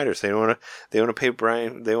pay the writers. They want to pay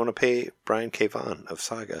Brian. They want to pay Brian K. Vaughan of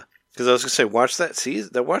Saga. Because I was going to say watch that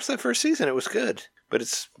season. Watch that first season. It was good,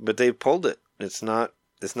 but they pulled it. It's not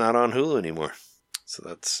on Hulu anymore. So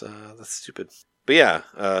that's stupid. But yeah,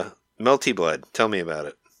 Melty Blood. Tell me about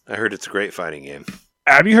it. I heard it's a great fighting game.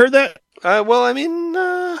 Have you heard that? Well, I mean,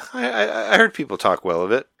 I heard people talk well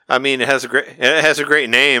of it. I mean, it has a great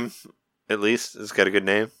name. At least it's got a good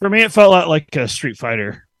name. For me, it felt like a Street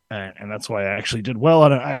Fighter, and that's why I actually did well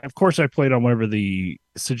on it. Of course, I played on whatever the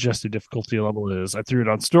suggested difficulty level is. I threw it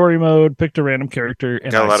on story mode, picked a random character,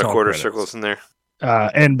 and got a lot of quarter circles in there.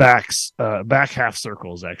 And back half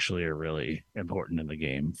circles actually are really important in the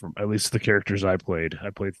game. From at least the characters I played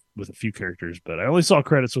with a few characters, but I only saw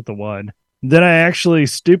credits with the one. Then I actually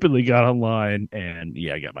stupidly got online, and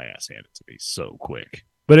I got my ass handed to me so quick.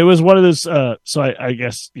 But it was one of those. So I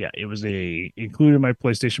guess it was included in my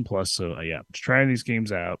PlayStation Plus. So I was trying these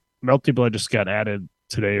games out. Melty Blood just got added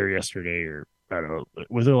today or yesterday, or I don't know,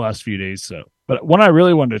 within the last few days. So, but one I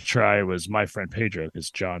really wanted to try was My Friend Pedro because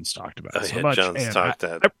John's talked about it so much. John's talked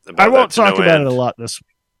about I won't talk about it a lot this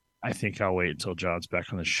week. I think I'll wait until John's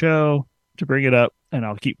back on the show to bring it up, and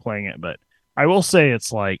I'll keep playing it. But I will say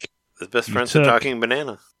it's like The best friends are talking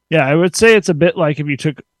banana. Yeah, I would say it's a bit like if you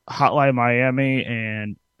took Hotline Miami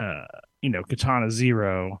and Katana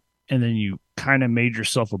Zero, and then you kind of made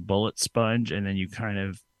yourself a bullet sponge, and then you kind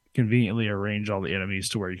of conveniently arrange all the enemies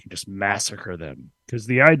to where you can just massacre them. Because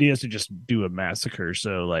the idea is to just do a massacre.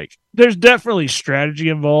 So like, there's definitely strategy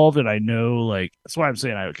involved, and I know like that's why I'm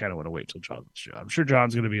saying I kind of want to wait till John's show. I'm sure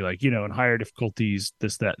John's going to be like, in higher difficulties,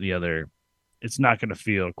 this, that, and the other. It's not going to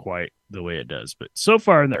feel quite the way it does. But so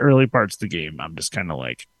far in the early parts of the game, I'm just kind of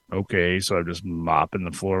like, okay, so I'm just mopping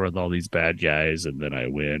the floor with all these bad guys, and then I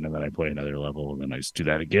win, and then I play another level, and then I just do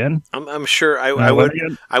that again. I'm sure I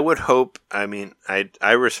would hope. I mean,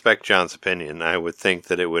 I respect John's opinion. I would think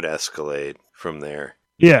that it would escalate from there.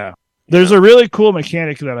 Yeah, there's a really cool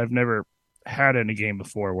mechanic that I've never had in a game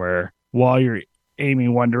before, where while you're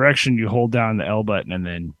aiming one direction, you hold down the L button, and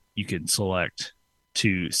then you can select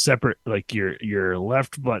to separate, like your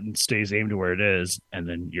left button stays aimed to where it is, and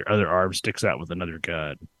then your other arm sticks out with another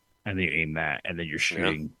gun, and then you aim that, and then you're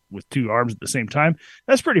shooting with two arms at the same time.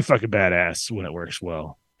 That's pretty fucking badass when it works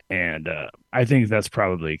well. And I think that's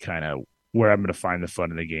probably kind of where I'm going to find the fun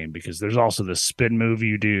in the game, because there's also this spin move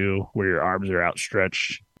you do where your arms are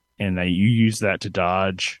outstretched, and you use that to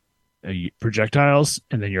dodge projectiles,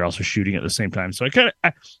 and then you're also shooting at the same time. So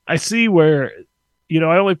I see where,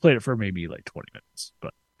 I only played it for maybe like 20 minutes,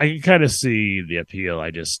 but I can kind of see the appeal.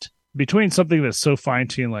 Between something that's so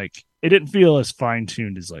fine-tuned, like it didn't feel as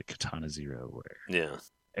fine-tuned as like Katana Zero, where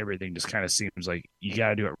everything just kind of seems like you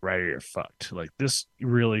got to do it right or you're fucked. Like this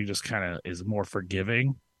really just kind of is more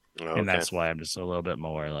forgiving. And that's why I'm just a little bit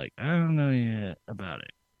more like, I don't know yet about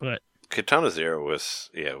it. But Katana Zero was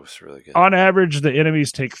really good. On average, the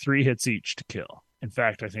enemies take 3 hits each to kill. In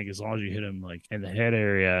fact, I think as long as you hit them like in the head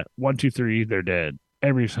area, 1, 2, 3, they're dead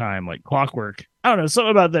every time, like clockwork. I don't know,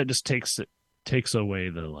 something about that just takes away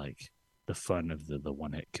the fun of the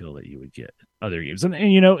one hit kill that you would get in other games. And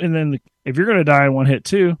then if you're gonna die in one hit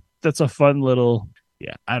too, that's a fun little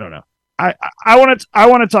I don't know. I want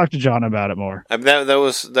to talk to John about it more. I mean, that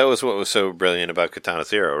was what was so brilliant about Katana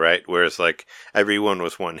Zero, right? Whereas like everyone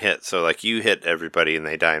was one hit, so like you hit everybody and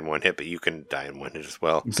they die in one hit, but you can die in one hit as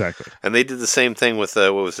well. Exactly. And they did the same thing with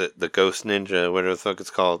what was it, the Ghost Ninja, whatever the fuck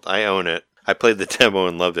it's called. I own it. I played the demo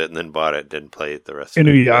and loved it, and then bought it. Didn't play it the rest of it.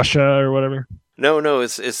 Inuyasha or whatever. No,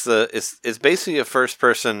 it's basically a first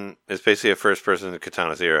person. It's basically a first person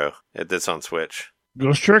Katana Zero. That's on Switch.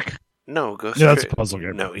 Ghost Trick. No, Ghost Trick. Trick. That's a puzzle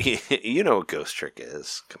game. No, you know what Ghost Trick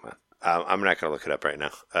is. Come on. I'm not going to look it up right now.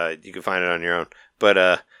 You can find it on your own.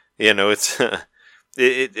 But, it's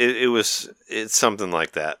it's something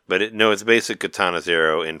like that. But it's basic Katana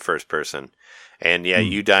Zero in first person. And,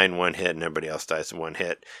 you die in one hit and everybody else dies in one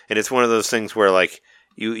hit. And it's one of those things where, like,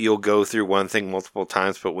 you'll go through one thing multiple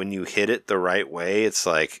times, but when you hit it the right way, it's,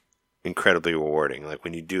 like, incredibly rewarding. Like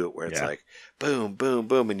when you do it where it's like boom, boom,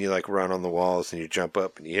 boom, and you like run on the walls and you jump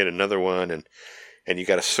up and you hit another one and you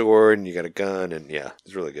got a sword and you got a gun and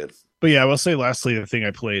it's really good. But I will say lastly, the thing I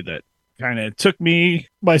played that kind of took me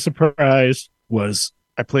by surprise was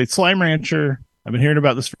I played Slime Rancher. I've been hearing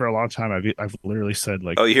about this for a long time. I've literally said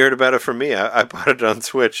like, oh, you heard about it from me. I bought it on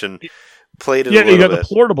Switch and played it a little bit. Yeah, you got the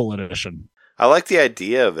portable edition. I like the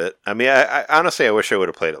idea of it. I mean, I honestly, I wish I would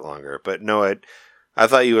have played it longer, but no, I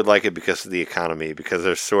thought you would like it because of the economy, because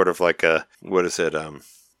there's sort of like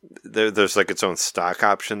there's like its own stock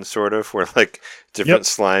option sort of, where like different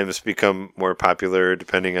slimes become more popular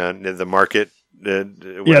depending on the market.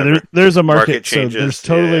 There's a market changes. So there's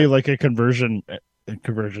totally like a conversion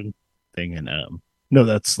thing. And no,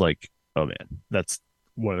 that's like, oh man, that's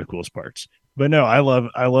one of the coolest parts. But no, I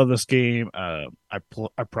love this game. I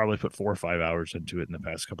probably put 4 or 5 hours into it in the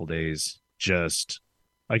past couple days. Just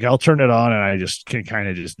like I'll turn it on and I just can kind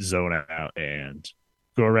of just zone out and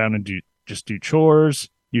go around and do chores.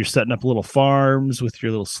 You're setting up little farms with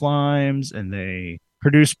your little slimes and they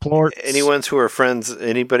produce plorts.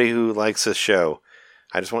 Anybody who likes this show,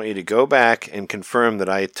 I just want you to go back and confirm that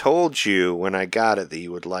I told you when I got it that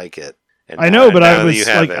you would like it. And I know, but I was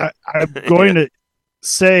like, I'm going to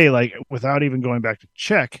say, like, without even going back to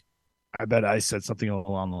check, I bet I said something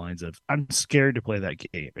along the lines of, "I'm scared to play that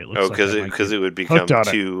game." It looks because it would become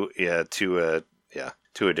too addictive.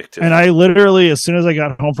 And I literally, as soon as I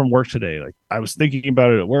got home from work today, like I was thinking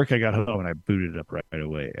about it at work, I got home and I booted it up right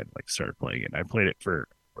away and like started playing it. I played it for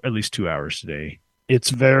at least 2 hours today. It's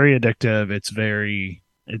very addictive. It's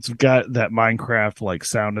got that Minecraft like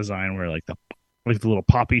sound design where like the little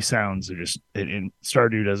poppy sounds are just, and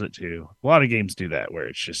Stardew does it too. A lot of games do that where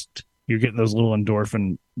it's just you're getting those little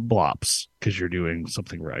endorphin blops because you're doing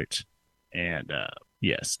something right. And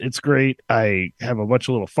Yes, it's great. I have a bunch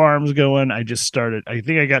of little farms going. I just started. I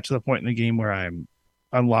think I got to the point in the game where I'm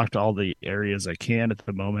unlocked all the areas I can at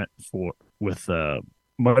the moment for with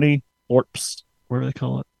money orps, whatever they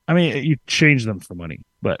call it. I mean, you change them for money,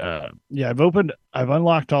 but yeah, I've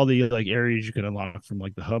unlocked all the like areas you can unlock from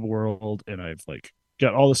like the hub world, and I've like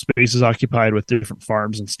got all the spaces occupied with different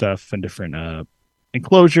farms and stuff and different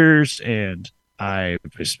enclosures, and I've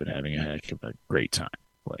just been having a heck of a great time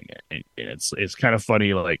playing it. And it's kind of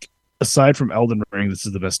funny, like aside from Elden Ring, this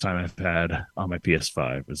is the best time I've had on my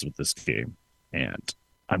PS5 is with this game, and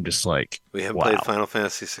I'm just like, We haven't wow. played Final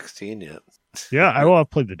Fantasy 16 yet. Yeah, I will have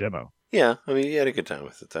played the demo. Yeah, I mean, you had a good time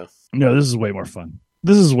with it, though. No, this is way more fun.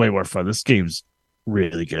 This is way more fun. This game's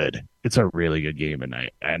really good. It's a really good game, and I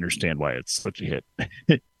understand why it's such a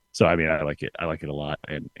hit. So, I mean, I like it. I like it a lot.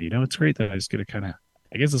 And, it's great that I just get to kind of,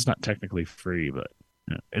 I guess it's not technically free, but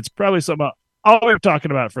it's probably something I'll be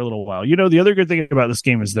talking about it for a little while. The other good thing about this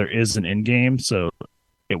game is there is an end game, so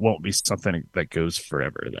it won't be something that goes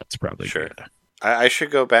forever. That's probably sure. Good. I should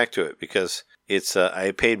go back to it because it's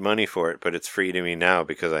I paid money for it, but it's free to me now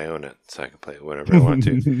because I own it, so I can play it whenever I want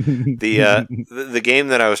to. The game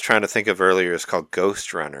that I was trying to think of earlier is called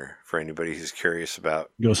Ghost Runner. For anybody who's curious about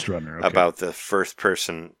Ghost Runner, okay. About the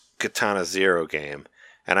first-person Katana Zero game,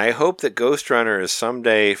 and I hope that Ghost Runner is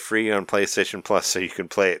someday free on PlayStation Plus, so you can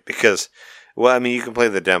play it. Because, well, I mean, you can play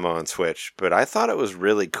the demo on Switch, but I thought it was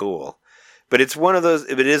really cool. But it is one of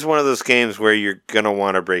those games where you're gonna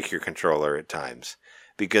want to break your controller at times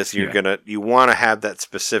because you want to have that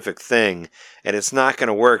specific thing, and it's not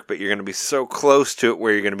gonna work. But you're gonna be so close to it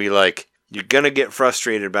where you're gonna be like, you're gonna get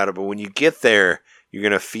frustrated about it. But when you get there, you're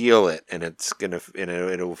gonna feel it, and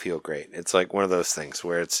it'll feel great. It's like one of those things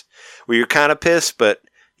where you're kind of pissed, but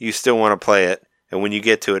you still want to play it. And when you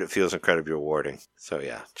get to it, it feels incredibly rewarding. So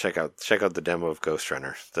yeah, check out the demo of Ghost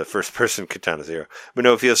Runner, the first-person Katana Zero. But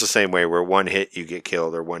no, it feels the same way, where one hit you get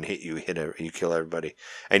killed, or one hit you you kill everybody,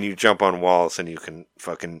 and you jump on walls and you can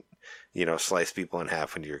fucking slice people in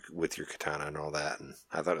half with your katana and all that. And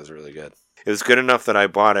I thought it was really good. It was good enough that I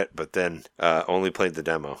bought it, but then only played the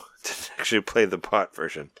demo. Didn't actually play the bot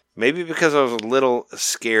version. Maybe because I was a little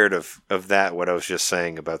scared of that. What I was just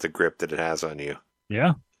saying about the grip that it has on you.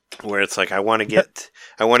 Yeah. Where it's like I want to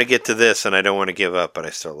get to this and I don't want to give up, but I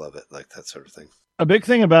still love it, like that sort of thing. A big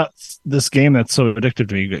thing about this game that's so addictive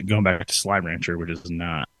to me, going back to Slime Rancher, which is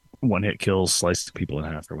not one hit kills, slice people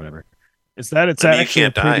in half or whatever, is that it's actually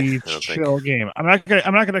a pretty chill game. I'm not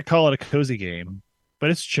gonna call it a cozy game, but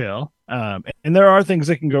it's chill. And there are things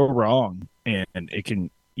that can go wrong, and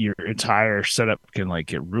your entire setup can like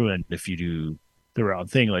get ruined if you do the wrong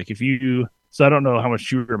thing. Like so I don't know how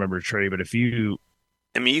much you remember, Trey, but if you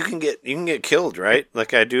I mean, you can get killed, right?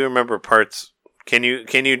 Like I do remember parts. Can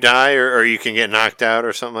you die or you can get knocked out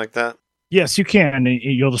or something like that? Yes, you can. And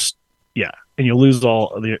you'll just and you'll lose all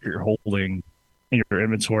of your holding in your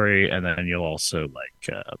inventory, and then you'll also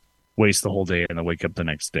waste the whole day and then wake up the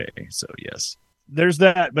next day. So yes, there's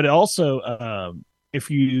that. But also,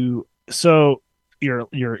 your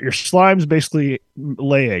slimes basically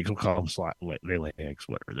lay eggs. We'll call them slime. They lay eggs.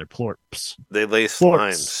 Whatever. They're plorps. They lay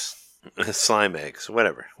slimes. Slime eggs,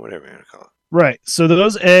 whatever you're gonna call it. Right. So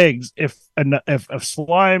those eggs, if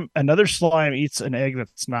another slime eats an egg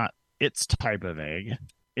that's not its type of egg,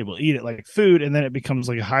 it will eat it like food, and then it becomes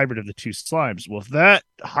like a hybrid of the two slimes. Well, if that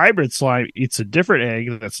hybrid slime eats a different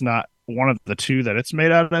egg that's not one of the two that it's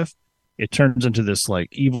made out of, it turns into this like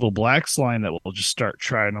evil black slime that will just start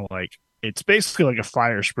trying to it's basically like a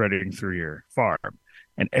fire spreading through your farm,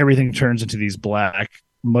 and everything turns into these black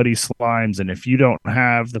muddy slimes. And if you don't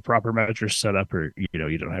have the proper measures set up, or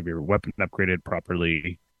you don't have your weapon upgraded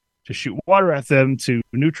properly to shoot water at them to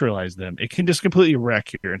neutralize them, it can just completely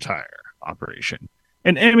wreck your entire operation.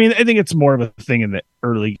 And I mean, I think it's more of a thing in the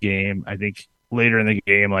early game. I think later in the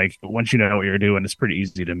game, like once you know what you're doing, it's pretty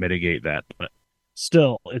easy to mitigate that. But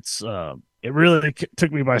still, it really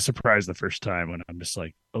took me by surprise the first time when I'm just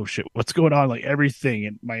like, oh shit, what's going on? Like everything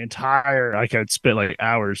in my entire, I'd spent like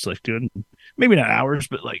hours like doing, maybe not hours,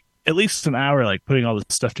 but like at least an hour, like putting all this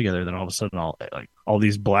stuff together. Then all of a sudden all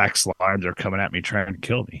these black slimes are coming at me trying to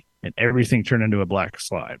kill me, and everything turned into a black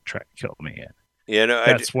slime trying to kill me. And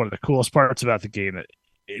that's one of the coolest parts about the game, that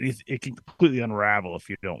it can completely unravel if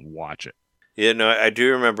you don't watch it. Yeah, no, I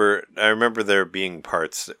do remember. I remember there being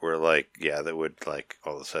parts that were that would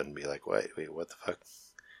all of a sudden be like, wait, what the fuck?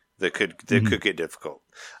 That could get difficult.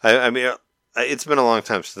 I mean, it's been a long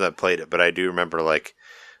time since I played it, but I do remember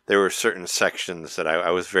there were certain sections that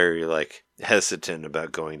I was very hesitant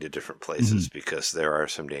about going to different places because there are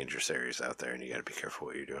some dangerous areas out there, and you got to be careful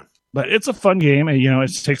what you're doing. But it's a fun game, and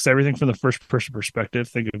it takes everything from the first person perspective.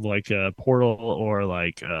 Think of like Portal or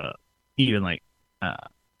like even like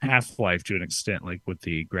Half-Life to an extent, like with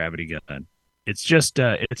the gravity gun. It's just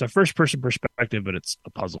it's a first person perspective, but it's a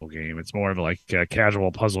puzzle game. It's more of like a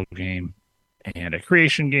casual puzzle game and a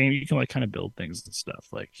creation game. You can like kind of build things and stuff.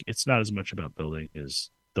 Like it's not as much about building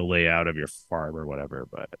as the layout of your farm or whatever,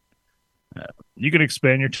 but you can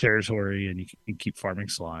expand your territory and you can keep farming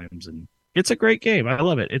slimes, and it's a great game. I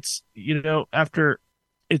love it. It's after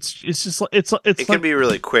it's just it's it can be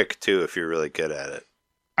really quick too if you're really good at it.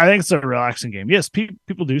 I think it's a relaxing game. Yes,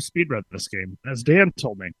 people do speedrun this game, as Dan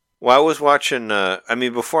told me. Well, I was watching.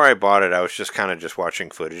 Before I bought it, I was just kind of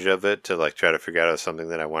watching footage of it to like try to figure out if it's something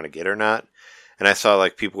that I want to get or not. And I saw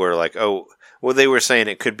like people were like, "Oh, well," they were saying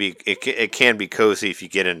it can be cozy if you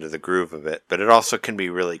get into the groove of it, but it also can be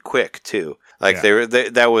really quick too. Like they were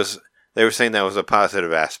saying that was a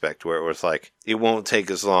positive aspect where it was like it won't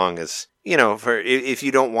take as long as for if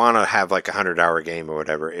you don't want to have like 100-hour game or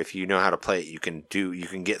whatever. If you know how to play it, you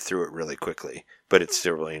can get through it really quickly, but it's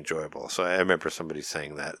still really enjoyable. So I remember somebody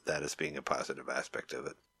saying that as being a positive aspect of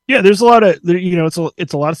it. Yeah, there's a lot of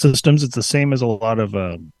it's a lot of systems. It's the same as a lot of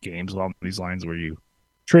games along these lines where you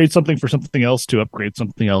trade something for something else to upgrade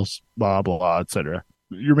something else, blah blah blah, etc.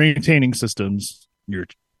 You're maintaining systems. You're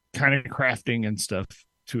kind of crafting and stuff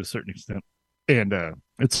to a certain extent, and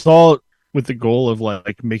it's all with the goal of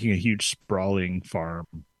like making a huge sprawling farm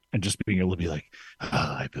and just being able to be like,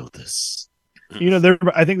 I built this.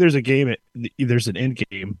 I think there's a game. There's an end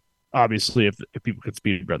game, obviously, if people could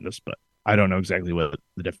speed run this, but I don't know exactly what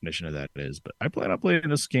the definition of that is. But I plan on playing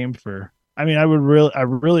this game for. I mean, I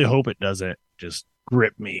really hope it doesn't just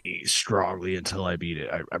grip me strongly until I beat it.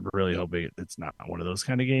 I'm really hoping it's not one of those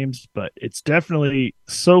kind of games, but it's definitely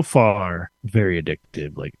so far very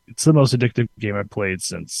addictive. Like it's the most addictive game I've played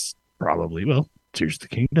since probably Tears of the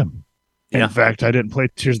Kingdom. Yeah. In fact, I didn't play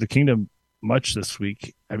Tears of the Kingdom much this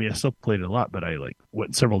week. I mean, I still played it a lot, but I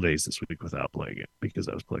went several days this week without playing it because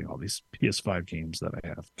I was playing all these PS5 games that I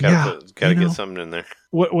have. Gotta get something in there.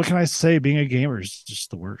 What can I say? Being a gamer is just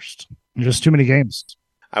the worst. There's just too many games.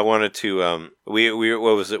 I wanted to we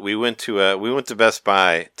what was it? We went to Best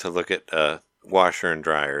Buy to look at washer and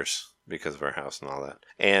dryers because of our house and all that.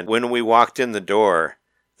 And when we walked in the door,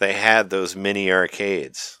 they had those mini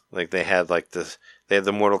arcades. Like they had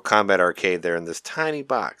the Mortal Kombat arcade there in this tiny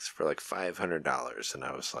box for like $500, and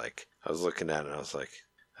I was looking at it and I was like,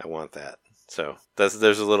 I want that. So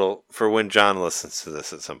there's a little for when John listens to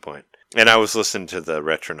this at some point. And I was listening to the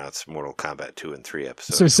Retronauts Mortal Kombat 2 and 3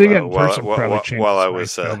 episodes. So seeing it in person probably changed. While I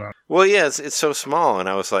was, it's so small, and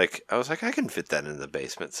I was like, I can fit that in the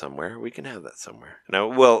basement somewhere. We can have that somewhere. And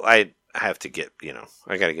I have to get,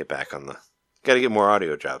 I got to get back on got to get more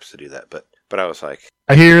audio jobs to do that. But I was like,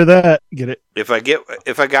 I hear that. Get it? If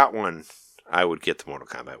I got one, I would get the Mortal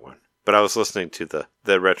Kombat one. But I was listening to the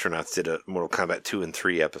Retronauts did a Mortal Kombat 2 and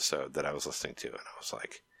 3 episode that I was listening to, and I was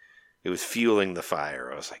like, it was fueling the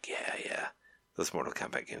fire. I was like, yeah, those Mortal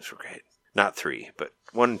Kombat games were great. Not 3, but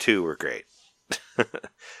 1 and 2 were great.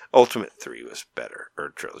 Ultimate 3 was better, or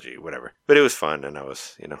Trilogy, whatever. But it was fun, and I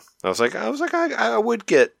was like, I would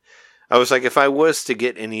get. I was like, if I was to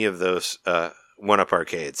get any of those 1-up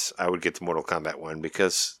arcades, I would get the Mortal Kombat 1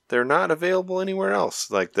 because they're not available anywhere else.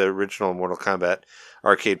 Like the original Mortal Kombat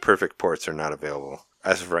arcade perfect ports are not available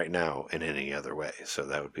as of right now in any other way. So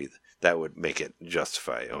that would make it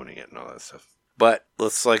justify owning it and all that stuff. But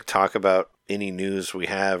let's talk about any news we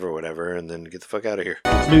have or whatever, and then get the fuck out of here.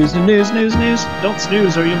 News. Don't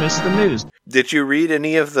snooze or you miss the news. Did you read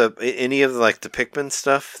any of the the Pikmin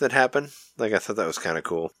stuff that happened? I thought that was kind of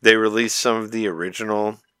cool. They released some of the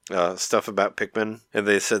original stuff about Pikmin, and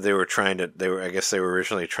they said they were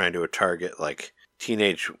originally trying to target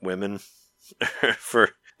teenage women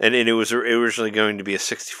and it was originally going to be a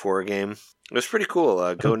 64 game. It was pretty cool.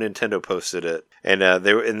 Go Nintendo posted it, and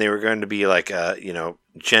they were going to be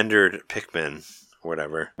gendered Pikmin or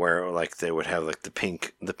whatever, where they would have the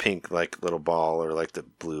pink little ball or the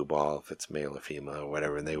blue ball if it's male or female or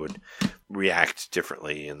whatever, and they would react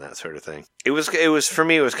differently and that sort of thing. It was for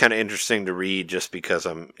me, it was kind of interesting to read just because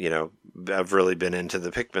I've really been into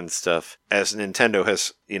the Pikmin stuff, as Nintendo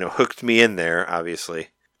has hooked me in there, obviously,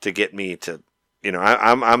 to get me to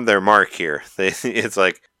I'm their mark here.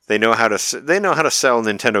 They know how to sell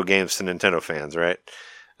Nintendo games to Nintendo fans, right?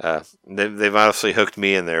 They've obviously hooked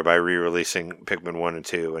me in there by re-releasing Pikmin 1 and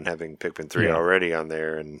 2 and having Pikmin 3 already on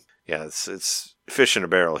there, and yeah, it's fish in a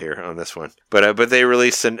barrel here on this one. But they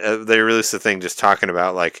released a thing just talking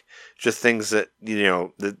about like just things that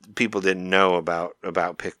that people didn't know about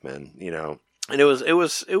Pikmin, and it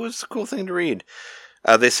was a cool thing to read.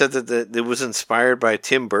 They said that it was inspired by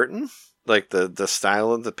Tim Burton, like the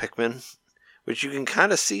style of the Pikmin, which you can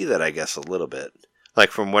kind of see that, I guess, a little bit,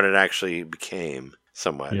 like from what it actually became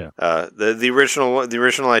somewhat. Yeah. The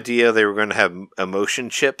original idea, they were going to have emotion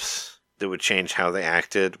chips that would change how they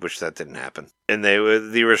acted, which that didn't happen. And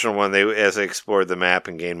the original one, as they explored the map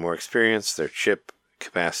and gained more experience, their chip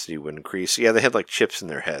capacity would increase. Yeah, they had like chips in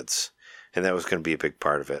their heads, and that was going to be a big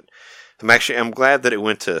part of it. I'm glad that it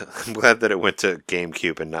went to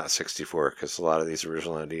GameCube and not 64, because a lot of these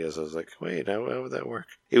original ideas, I was like, wait, how would that work?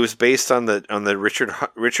 It was based on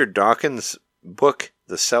the Richard Dawkins book,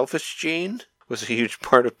 The Selfish Gene, was a huge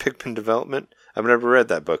part of Pikmin development. I've never read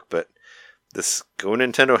that book, but Go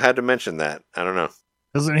Nintendo had to mention that. I don't know.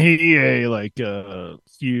 Isn't he a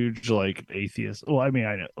huge atheist? Well, I mean,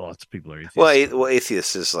 I know lots of people are atheists. Well,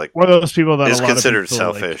 atheist is like one of those people that is a lot considered of people,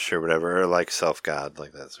 selfish or whatever, or like self-god,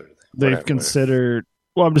 like that sort of thing. They've considered.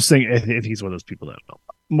 Well, I'm just saying, I think he's one of those people that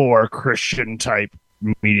more Christian type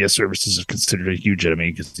media services have considered a huge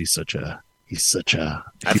enemy because he's such a.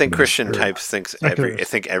 I think Christian types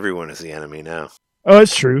think everyone is the enemy now. Oh,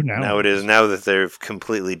 it's true now. Now it is. Now that they've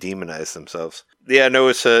completely demonized themselves. Yeah,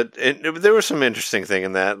 no, there was some interesting thing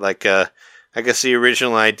in that. Like, I guess the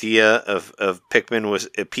original idea of Pikmin was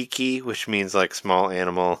Ipiki, which means like small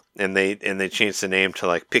animal, and they changed the name to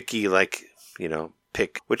like Picky, like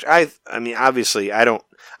pick. Which I mean, obviously, I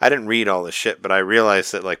didn't read all this shit, but I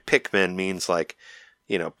realized that like Pikmin means like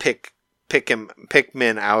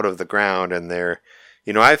Pikmin out of the ground, and they're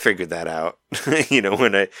I figured that out.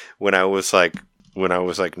 when I was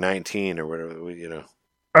like 19 or whatever.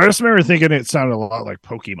 I just remember thinking it sounded a lot like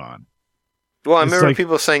Pokemon. Well, I remember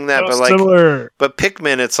people saying that, but similar. But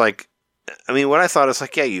Pikmin, it's like, I mean, what I thought is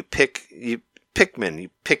like, yeah, you pick Pikmin, you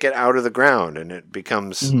pick it out of the ground, and it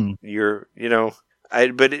becomes your,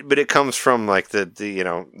 but it comes from like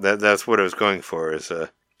that's what I was going for is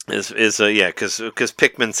because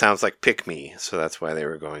Pikmin sounds like pick me, so that's why they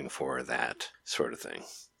were going for that sort of thing.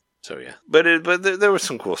 So yeah, but there was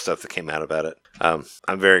some cool stuff that came out about it.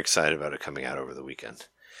 I'm very excited about it coming out over the weekend.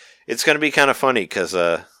 It's going to be kind of funny because,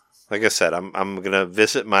 like I said, I'm going to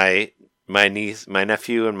visit my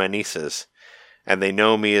nephew and my nieces, and they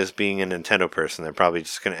know me as being a Nintendo person. They're probably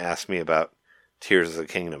just going to ask me about Tears of the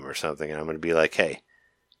Kingdom or something, and I'm going to be like, "Hey,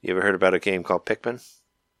 you ever heard about a game called Pikmin?"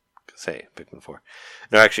 Say Pikmin 4.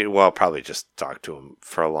 No, actually, well, I'll probably just talk to them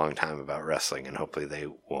for a long time about wrestling, and hopefully they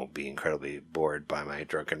won't be incredibly bored by my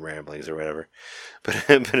drunken ramblings or whatever. But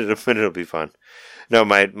it'll be fun. No,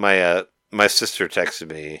 my sister texted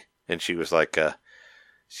me, and she was like,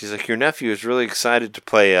 she's like, your nephew is really excited to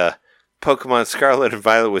play Pokemon Scarlet and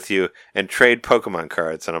Violet with you and trade Pokemon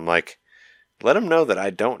cards, and I'm like, let him know that I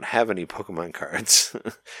don't have any Pokemon cards.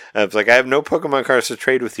 I was like, I have no Pokemon cards to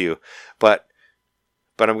trade with you, but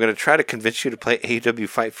I'm going to try to convince you to play AEW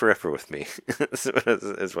Fight Forever with me.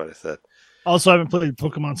 is what I said. Also, I haven't played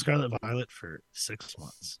Pokemon Scarlet Violet for 6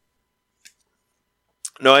 months.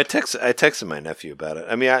 No, I texted my nephew about it.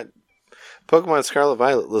 I mean, Pokemon Scarlet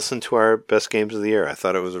Violet, listened to our best games of the year. I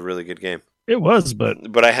thought it was a really good game. It was,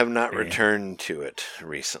 but I have not returned to it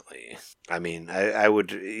recently. I mean, I would,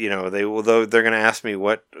 they're going to ask me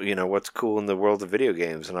what's cool in the world of video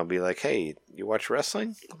games, and I'll be like, hey, you watch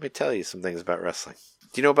wrestling? Let me tell you some things about wrestling.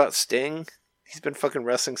 Do you know about Sting? He's been fucking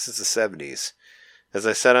wrestling since the 70s. As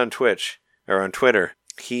I said on Twitch, or on Twitter,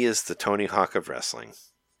 he is the Tony Hawk of wrestling.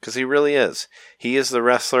 Because he really is. He is the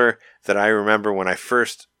wrestler that I remember when I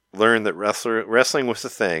first learned that wrestling was the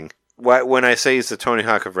thing. When I say he's the Tony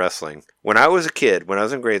Hawk of wrestling, when I was a kid, when I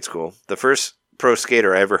was in grade school, the first pro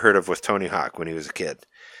skater I ever heard of was Tony Hawk when he was a kid.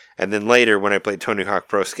 And then later, when I played Tony Hawk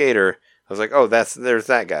Pro Skater, I was like, oh, there's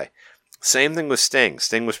that guy. Same thing with Sting.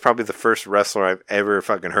 Sting was probably the first wrestler I've ever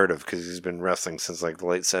fucking heard of because he's been wrestling since like the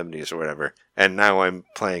late 70s or whatever. And now I'm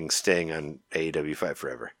playing Sting on AEW Fight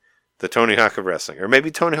Forever. The Tony Hawk of wrestling. Or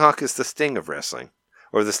maybe Tony Hawk is the Sting of wrestling.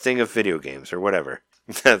 Or the Sting of video games or whatever.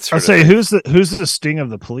 That's I'll say, who's the Sting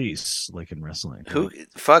of the police, like in wrestling? Who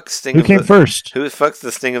Sting? Who came first? Who fucks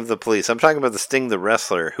the Sting of the police? I'm talking about the Sting the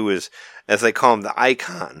wrestler, who is, as they call him, the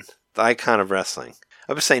icon of wrestling.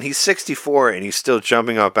 I'm just saying, he's 64 and he's still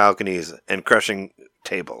jumping off balconies and crushing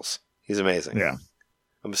tables. He's amazing. Yeah.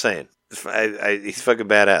 I'm saying, he's fucking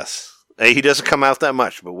badass. He doesn't come out that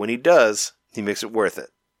much, but when he does, he makes it worth it.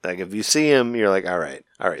 Like, if you see him, you're like, all right,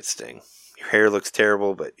 Sting. Your hair looks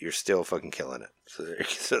terrible, but you're still fucking killing it. So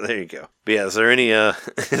there you go. But yeah, is there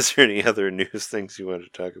any other news things you want to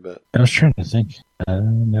talk about? I was trying to think.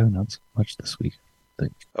 No, not so much this week.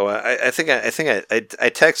 Oh, I think I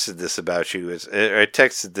texted this about you. I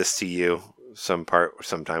texted this to you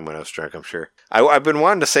sometime when I was drunk. I'm sure. I've been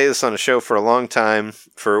wanting to say this on a show for a long time.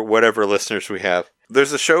 For whatever listeners we have,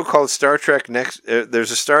 there's a show called Star Trek Next.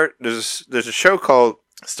 There's a show called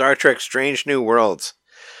Star Trek Strange New Worlds.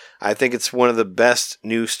 I think it's one of the best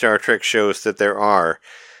new Star Trek shows that there are.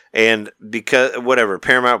 And because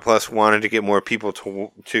Paramount Plus wanted to get more people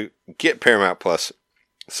to get Paramount Plus,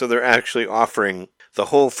 so they're actually offering the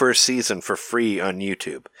whole first season for free on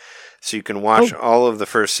YouTube. So you can watch all of the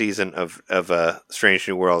first season of Strange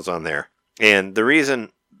New Worlds on there. And the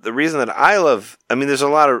reason that I love, there's a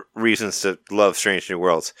lot of reasons to love Strange New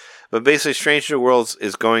Worlds, but basically Strange New Worlds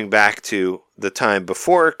is going back to the time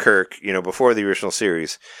before Kirk, before the original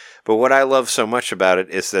series. But what I love so much about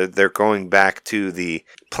it is that they're going back to the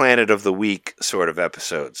Planet of the Week sort of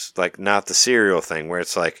episodes. Like, not the serial thing where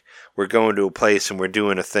it's like, we're going to a place and we're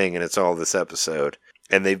doing a thing and it's all this episode.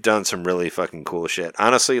 And they've done some really fucking cool shit.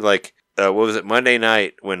 Honestly, like, what was it, Monday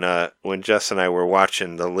night when Jess and I were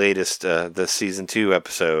watching the latest, the season 2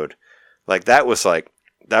 episode, that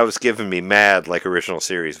was giving me mad, original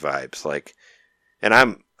series vibes. And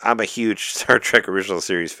I'm a huge Star Trek original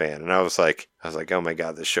series fan, and I was like, oh my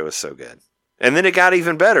god, this show is so good. And then it got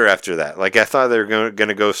even better after that. I thought they were going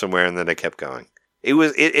to go somewhere, and then they kept going.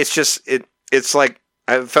 It's like,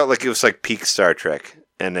 I felt like it was like peak Star Trek,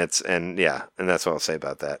 and that's what I'll say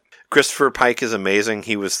about that. Christopher Pike is amazing.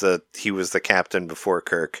 He was the captain before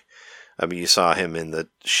Kirk. You saw him in the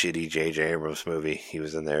shitty J.J. Abrams movie. He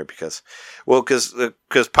was in there because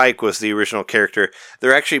Pike was the original character.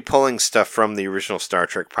 They're actually pulling stuff from the original Star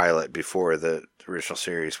Trek pilot before the original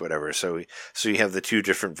series, whatever. So you have the two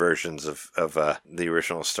different versions of the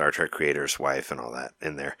original Star Trek creator's wife and all that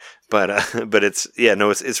in there. But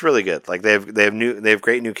it's really good. They have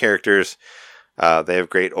great new characters. They have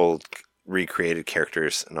great old recreated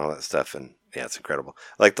characters and all that stuff, and yeah, it's incredible.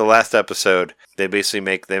 The last episode, they basically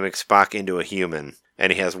make Spock into a human,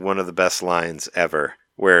 and he has one of the best lines ever,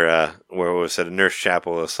 where was it, Nurse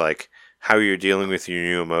Chapel was like, how you're dealing with your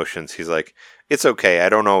new emotions. He's like, it's okay, I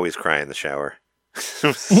don't always cry in the shower.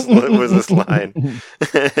 was this line.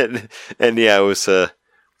 and yeah, it was,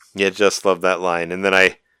 just love that line. And then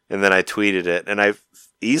I tweeted it, and I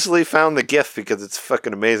easily found the GIF because it's a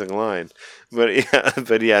fucking amazing line. But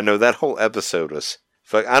no, that whole episode was,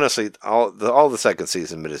 honestly, all the second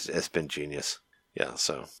season, but it's been genius. Yeah,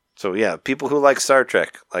 so yeah, people who like Star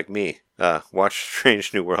Trek, like me, watch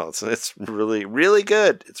Strange New Worlds. It's really, really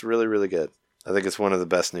good. It's really, really good. I think it's one of the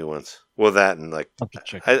best new ones. Well, that and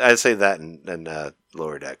I'd say that and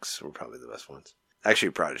Lower Decks were probably the best ones.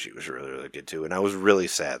 Actually, Prodigy was really, really good too, and I was really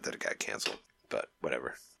sad that it got canceled. But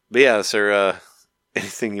whatever. But yeah, is there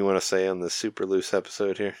anything you want to say on this super loose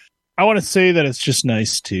episode here? I want to say that it's just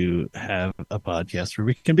nice to have a podcast where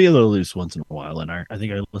we can be a little loose once in a while, and I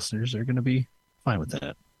think our listeners are going to be fine with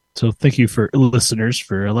that. So thank you for listeners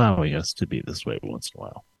for allowing us to be this way once in a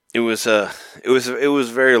while. It was a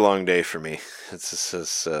very long day for me.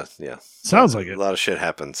 Yeah. Sounds like it. A lot of shit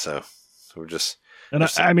happened, so we're just. And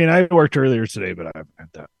I worked earlier today, but I haven't had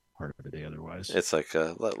that part of the day otherwise. It's like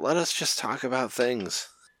let us just talk about things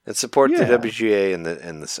and support the WGA and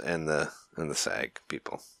the SAG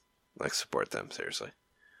people. Support them, seriously.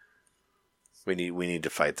 We need to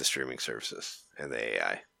fight the streaming services and the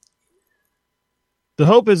AI. The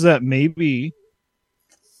hope is that maybe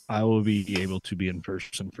I will be able to be in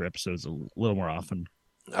person for episodes a little more often.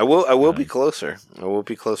 I will be closer. I will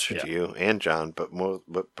be closer to you and John, but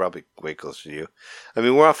probably way closer to you.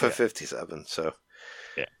 We're off at 57, so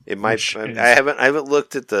it might. I haven't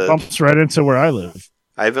looked at the bumps right into where I live.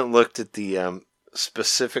 I haven't looked at the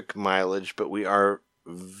specific mileage, but we are.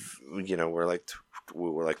 We're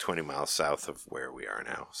like 20 miles south of where we are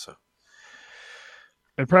now, so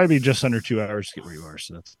it'd probably be just under 2 hours to get where you are,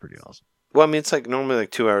 so that's pretty awesome. Well, it's normally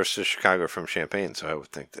 2 hours to Chicago from Champaign, so I would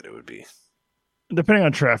think that it would be, depending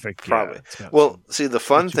on traffic, probably. See, the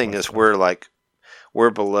fun thing is we're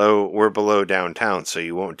below downtown, so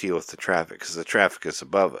you won't deal with the traffic because the traffic is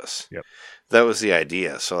above us. Yep. That was the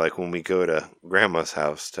idea. So when we go to Grandma's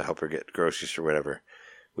house to help her get groceries or whatever,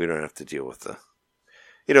 we don't have to deal with the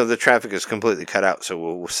traffic is completely cut out, so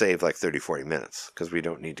we'll save 30-40 minutes because we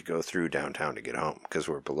don't need to go through downtown to get home because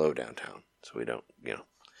we're below downtown. So we don't,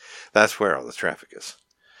 that's where all the traffic is.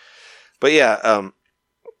 But yeah,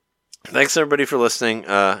 thanks everybody for listening.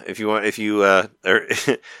 If you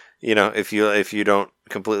don't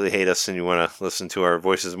completely hate us and you want to listen to our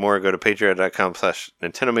voices more, go to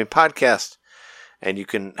patreon.com/NinteDomain podcast and you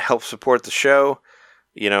can help support the show,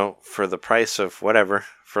 for the price of whatever,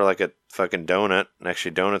 for like a fucking donut.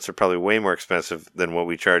 Actually, donuts are probably way more expensive than what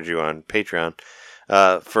we charge you on Patreon.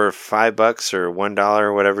 For $5 or $1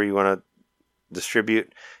 or whatever you want to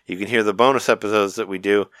distribute, you can hear the bonus episodes that we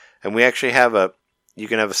do, and we actually have you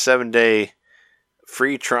can have a 7-day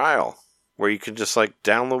free trial where you can just like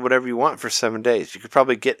download whatever you want for 7 days. You could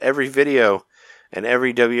probably get every video and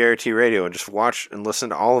every WRT radio and just watch and listen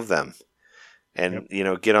to all of them. And,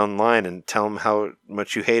 get online and tell them how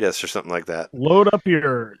much you hate us or something like that. Load up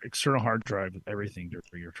your external hard drive with everything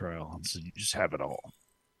during your trial, so you just have it all.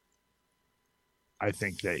 I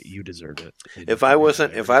think that you deserve it. If I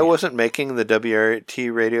wasn't making the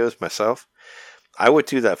WRT radios myself, I would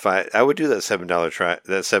do that $7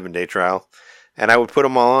 7-day trial, and I would put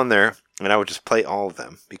them all on there, and I would just play all of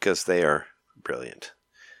them because they are brilliant.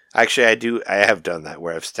 Actually, I have done that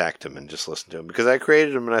where I've stacked them and just listened to them because I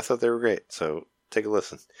created them and I thought they were great. So take a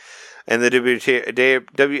listen. And the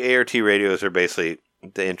WART radios are basically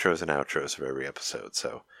the intros and outros of every episode.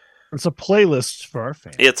 So it's a playlist for our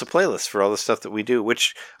fans. It's a playlist for all the stuff that we do,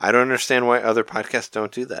 which I don't understand why other podcasts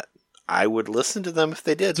don't do that. I would listen to them if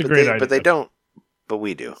they did, but they don't. But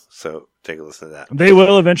we do. So take a listen to that. They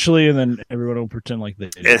will eventually, and then everyone will pretend like they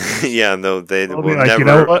did. Yeah, no, they will like, never. You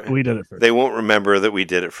know what? We did it first. They won't remember that we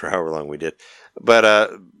did it for however long we did. But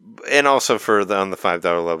and also on the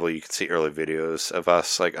 $5 level, you can see early videos of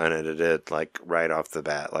us, like unedited, like right off the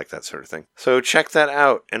bat, like that sort of thing. So check that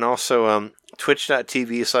out. And also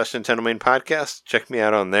twitch.tv/NinteDomain podcast. Check me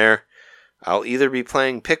out on there. I'll either be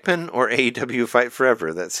playing Pikmin or AEW Fight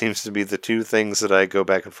Forever. That seems to be the two things that I go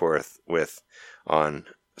back and forth with on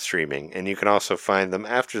streaming. And you can also find them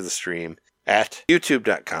after the stream at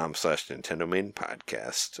youtube.com/NinteDomain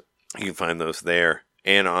podcast. You can find those there.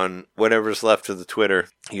 And on whatever's left of the Twitter,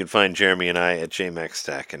 you can find Jeremy and I at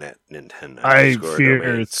JMaxStack and at Nintendo. I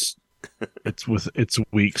fear it's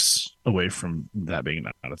weeks away from that being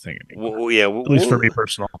not a thing anymore. Well, yeah, at least for me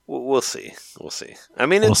personal. We'll see. I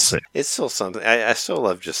mean, it's still something. I still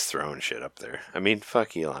love just throwing shit up there. I mean,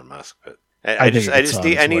 fuck Elon Musk, but I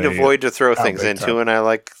need a void to throw things into, and I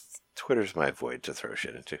like Twitter's my void to throw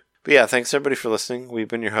shit into. But yeah, thanks everybody for listening. We've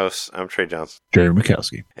been your hosts. I'm Trey Johnson. Jerry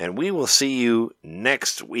Mikowski. And we will see you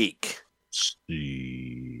next week.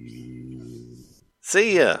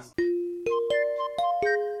 See ya.